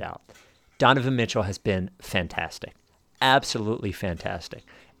it's no doubt. Donovan Mitchell has been fantastic, absolutely fantastic.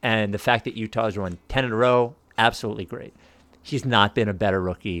 And the fact that Utah's won 10 in a row, absolutely great. He's not been a better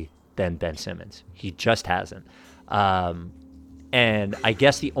rookie than Ben Simmons. He just hasn't. And I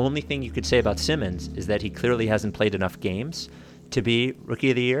guess the only thing you could say about Simmons is that he clearly hasn't played enough games to be Rookie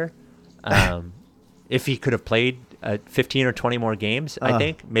of the Year. If he could have played 15 or 20 more games, I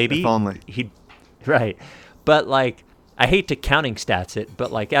think, maybe. If only. Right. But, I hate to counting stats it,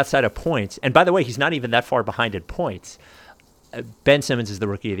 but, outside of points, and by the way, he's not even that far behind in points. Ben Simmons is the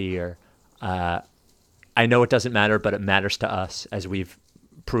Rookie of the Year. I know it doesn't matter, but it matters to us, as we've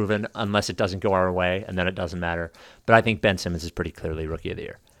proven, unless it doesn't go our way, and then it doesn't matter. But I think Ben Simmons is pretty clearly Rookie of the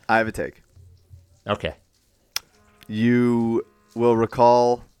Year. I have a take. Okay. You will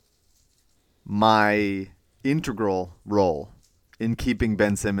recall my integral role in keeping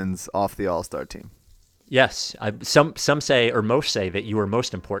Ben Simmons off the All-Star team. Yes. Some say, or most say, that you were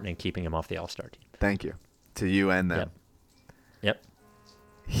most important in keeping him off the All-Star team. Thank you. To you and them. Yep.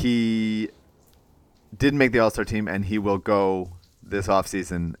 He didn't make the All-Star team, and he will go this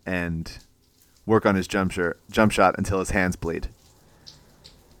offseason and work on his jump shot until his hands bleed.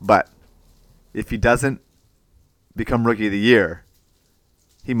 But if he doesn't become Rookie of the Year,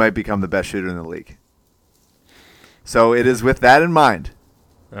 he might become the best shooter in the league. So it is with that in mind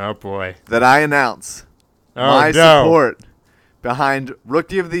Oh, boy. that I announce my support behind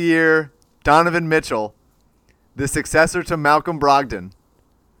Rookie of the Year Donovan Mitchell, the successor to Malcolm Brogdon,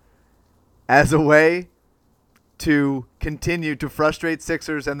 as a way to continue to frustrate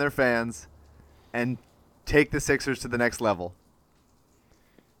Sixers and their fans and take the Sixers to the next level.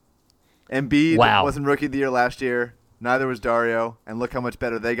 Embiid wasn't Rookie of the Year last year. Neither was Dario. And look how much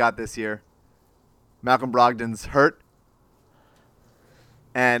better they got this year. Malcolm Brogdon's hurt.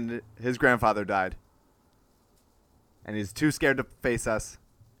 And his grandfather died. And he's too scared to face us.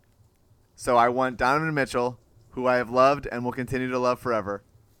 So I want Donovan Mitchell, who I have loved and will continue to love forever,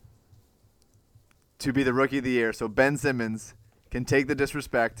 to be the Rookie of the Year. So Ben Simmons can take the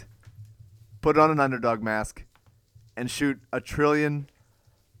disrespect, put on an underdog mask, and shoot 1 trillion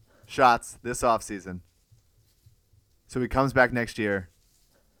shots this offseason. So he comes back next year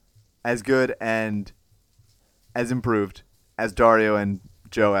as good and as improved as Dario and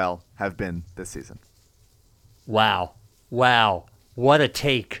Joel have been this season. Wow. What a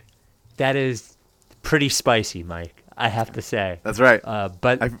take. That is pretty spicy, Mike, I have to say. That's right.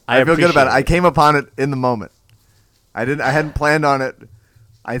 But I feel good about it. I came upon it in the moment. I hadn't planned on it.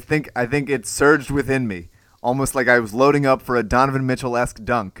 I think it surged within me, almost like I was loading up for a Donovan Mitchell-esque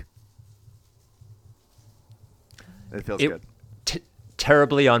dunk. It feels good.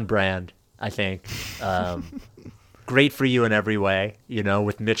 Terribly on brand, I think. Great for you in every way,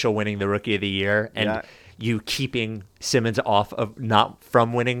 with Mitchell winning the Rookie of the Year and you keeping Simmons off of not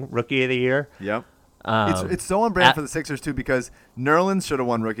from winning Rookie of the Year. Yep. It's so on brand for the Sixers too, because Nerlens should have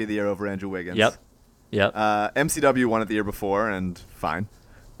won Rookie of the Year over Andrew Wiggins. Yep. MCW won it the year before, and fine.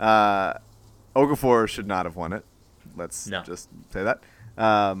 Okafor should not have won it. Let's just say that.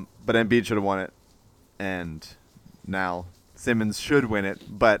 But Embiid should have won it, and now Simmons should win it,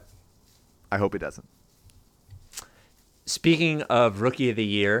 but I hope he doesn't. Speaking of Rookie of the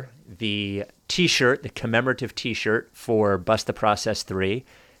Year, the T-shirt, the commemorative T-shirt for Bust the Process 3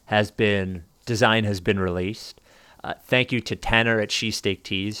 design has been released. Thank you to Tanner at Cheesesteak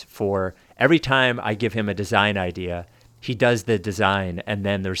Tees for every time I give him a design idea, he does the design, and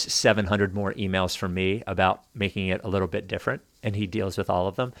then there's 700 more emails from me about making it a little bit different, and he deals with all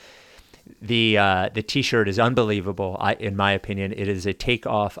of them. The T-shirt is unbelievable. In my opinion, it is a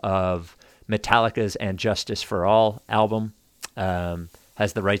takeoff of Metallica's "And Justice for All" album.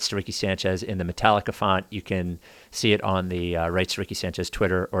 Has the rights to Ricky Sanchez in the Metallica font. You can see it on the rights to Ricky Sanchez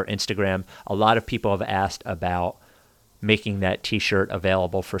Twitter or Instagram. A lot of people have asked about making that T-shirt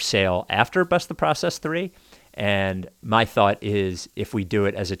available for sale after Bust the Process 3. And my thought is, if we do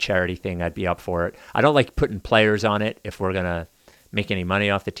it as a charity thing, I'd be up for it. I don't like putting players on it if we're going to make any money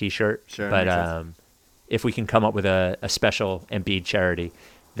off the T-shirt. Sure, but if we can come up with a special Embiid charity,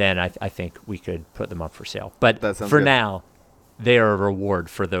 then I think we could put them up for sale. But for good. now, they are a reward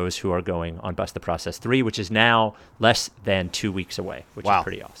for those who are going on Bust the Process 3, which is now less than 2 weeks away, which is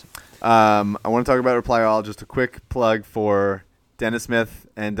pretty awesome. I want to talk about Reply All. Just a quick plug for Dennis Smith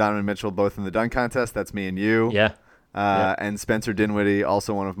and Donovan Mitchell, both in the dunk contest. That's me and you. Yeah. And Spencer Dinwiddie,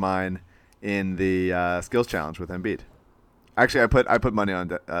 also one of mine, in the skills challenge with Embiid. Actually, I put money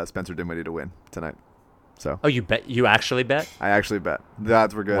on Spencer Dinwiddie to win tonight. So. Oh, you actually bet? I actually bet. The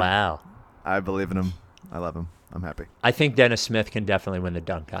odds were good. Wow. I believe in him. I love him. I'm happy. I think Dennis Smith can definitely win the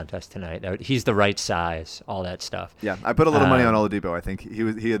dunk contest tonight. He's the right size, all that stuff. Yeah, I put a little money on Oladipo. I think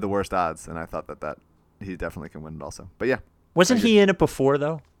he had the worst odds, and I thought that he definitely can win it also. But yeah. Wasn't he in it before,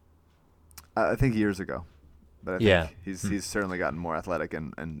 though? I think years ago. But I think he's certainly gotten more athletic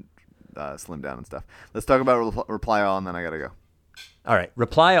and slimmed down and stuff. Let's talk about Reply All, and then I got to go. All right.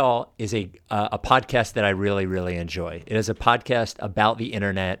 Reply All is a podcast that I really, really enjoy. It is a podcast about the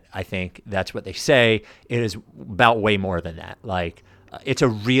internet. I think that's what they say. It is about way more than that. Like, it's a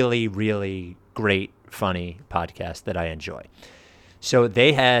really, really great, funny podcast that I enjoy. So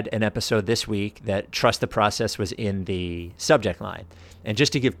they had an episode this week that Trust the Process was in the subject line. And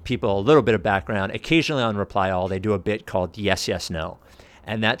just to give people a little bit of background, occasionally on Reply All, they do a bit called Yes, Yes, No.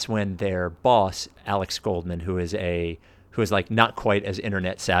 And that's when their boss, Alex Goldman, who is like not quite as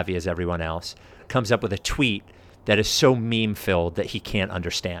internet savvy as everyone else, comes up with a tweet that is so meme filled that he can't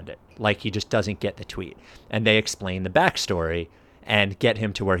understand it. Like, he just doesn't get the tweet. And they explain the backstory and get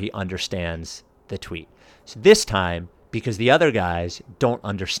him to where he understands the tweet. So this time, because the other guys don't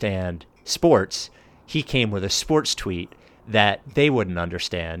understand sports, he came with a sports tweet that they wouldn't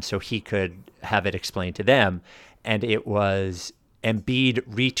understand, so he could have it explained to them. And it was Embiid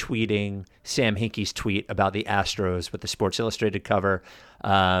retweeting Sam Hinkie's tweet about the Astros with the Sports Illustrated cover,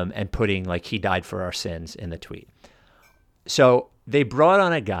 and putting like "he died for our sins" in the tweet. So they brought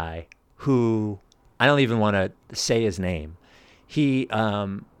on a guy who I don't even want to say his name.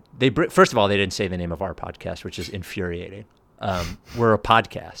 First of all, they didn't say the name of our podcast, which is infuriating. We're a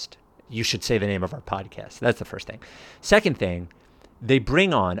podcast. you should say the name of our podcast. That's the first thing. Second thing, they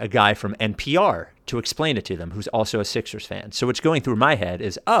bring on a guy from NPR to explain it to them, who's also a Sixers fan. So what's going through my head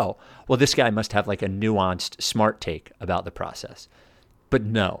is, oh, well, this guy must have like a nuanced, smart take about the process. But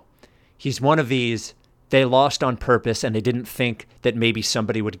no, he's one of these, they lost on purpose and they didn't think that maybe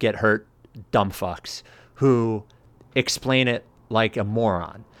somebody would get hurt, dumb fucks, who explain it like a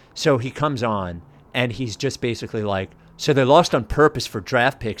moron. So he comes on and he's just basically like, so they lost on purpose for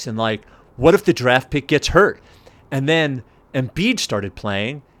draft picks, and like, what if the draft pick gets hurt? And then Embiid started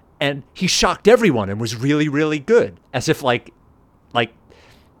playing, and he shocked everyone and was really, really good, as if like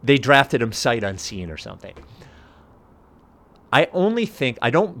they drafted him sight unseen or something. I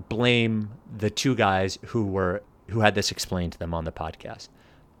don't blame the two guys who had this explained to them on the podcast,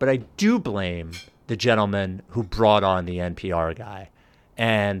 but I do blame the gentleman who brought on the NPR guy.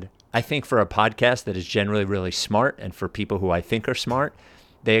 And I think for a podcast that is generally really smart, and for people who I think are smart,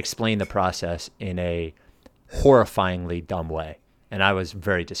 they explain the process in a horrifyingly dumb way. And I was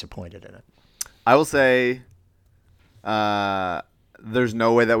very disappointed in it. I will say there's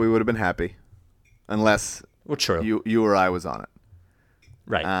no way that we would have been happy unless true. You or I was on it.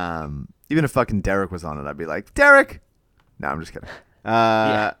 Right. Even if fucking Derek was on it, I'd be like, Derek! No, I'm just kidding.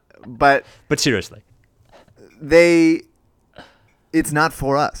 Yeah. But seriously. It's not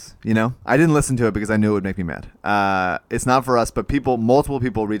for us, you know? I didn't listen to it because I knew it would make me mad. It's not for us, but multiple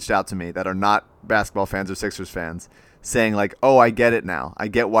people reached out to me that are not basketball fans or Sixers fans saying like, oh, I get it now. I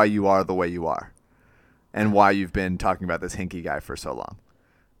get why you are the way you are and why you've been talking about this Hinkie guy for so long.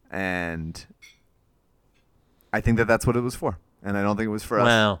 And I think that that's what it was for. And I don't think it was for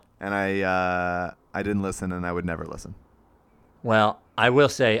us. And I didn't listen, and I would never listen. Well, I will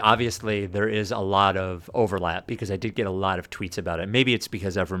say, obviously, there is a lot of overlap because I did get a lot of tweets about it. Maybe it's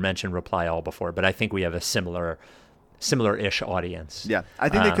because I've mentioned Reply All before, but I think we have a similar-ish audience. Yeah, I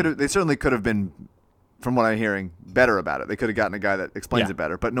think they certainly could have been, from what I'm hearing, better about it. They could have gotten a guy that explains it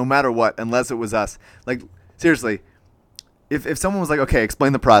better. But no matter what, unless it was us, like, seriously, if someone was like, okay,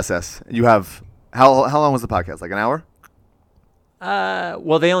 explain the process, you have, how long was the podcast? Like an hour?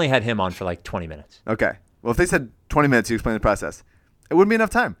 Well, they only had him on for like 20 minutes. Okay. Well, if they said 20 minutes to explain the process, it wouldn't be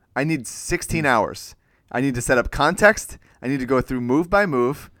enough time. I need 16 hours. I need to set up context. I need to go through move by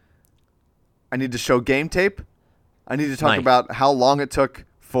move. I need to show game tape. I need to talk about how long it took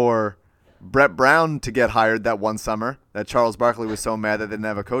for Brett Brown to get hired that one summer, that Charles Barkley was so mad that they didn't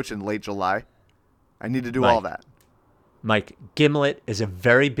have a coach in late July. I need to do all that. Mike, Gimlet is a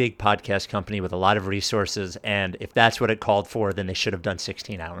very big podcast company with a lot of resources, and if that's what it called for, then they should have done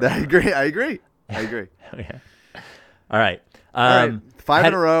 16 hours. I agree. Okay. All right. All right. 5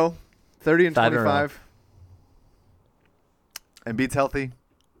 in a row, 30 and 25. Embiid's healthy.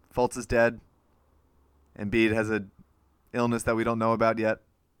 Fultz is dead. Embiid has an illness that we don't know about yet.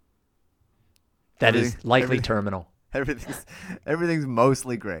 That is likely terminal. Everything's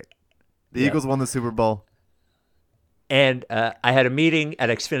mostly great. The Eagles won the Super Bowl. And I had a meeting at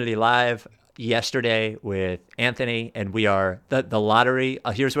Xfinity Live yesterday with Anthony, and we are the lottery.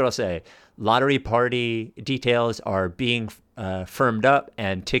 Here's what I'll say. Lottery party details are being firmed up,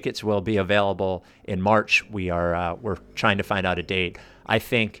 and tickets will be available in March. We're trying to find out a date. I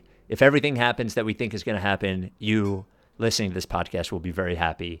think if everything happens that we think is going to happen, you listening to this podcast will be very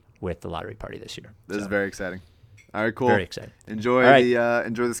happy with the lottery party this year. This is very exciting. All right, cool. Very exciting. Enjoy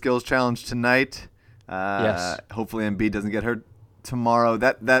the skills challenge tonight. Yes. Hopefully Embiid doesn't get hurt tomorrow.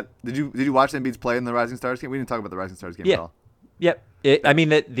 Did you watch Embiid's play in the Rising Stars game? We didn't talk about the Rising Stars game at all. Yep. I mean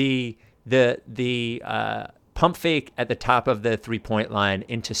the pump fake at the top of the 3-point line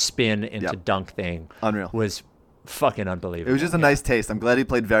into spin into dunk thing. Unreal. Was fucking unbelievable. It was just a nice taste. I'm glad he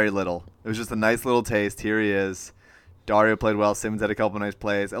played very little. It was just a nice little taste. Here he is. Dario played well. Simmons had a couple nice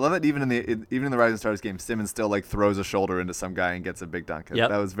plays. I love that even in the Rising Stars game, Simmons still like throws a shoulder into some guy and gets a big dunk.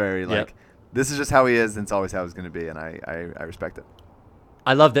 That was very this is just how he is, and it's always how he's going to be, and I respect it.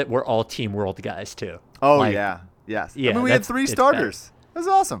 I love that we're all Team World guys too. Oh yes. I mean, we had 3 starters. That was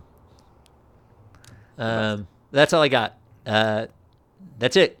awesome. That's all I got.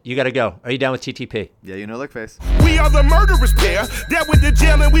 That's it. You got to go. Are you down with TTP? Yeah, you know, lick face. We are the murderers pair. That went to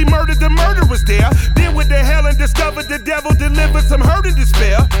jail and we murdered the murderers there. Then went to hell and discovered the devil delivered some hurt and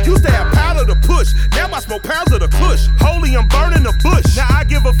despair. Used to have powder to push. Now I smoke pounds of the kush. Holy, I'm burning the bush. Now I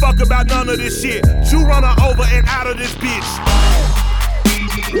give a fuck about none of this shit. You run her over and out of this bitch.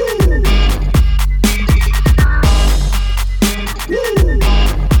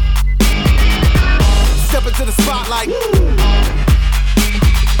 Step into the spotlight.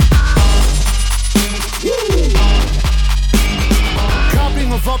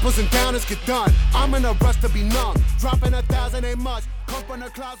 Copying a of uppers and downers get done. I'm in a rush to be numb. Dropping 1,000 ain't much. Come from the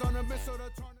clouds on a missile to turn.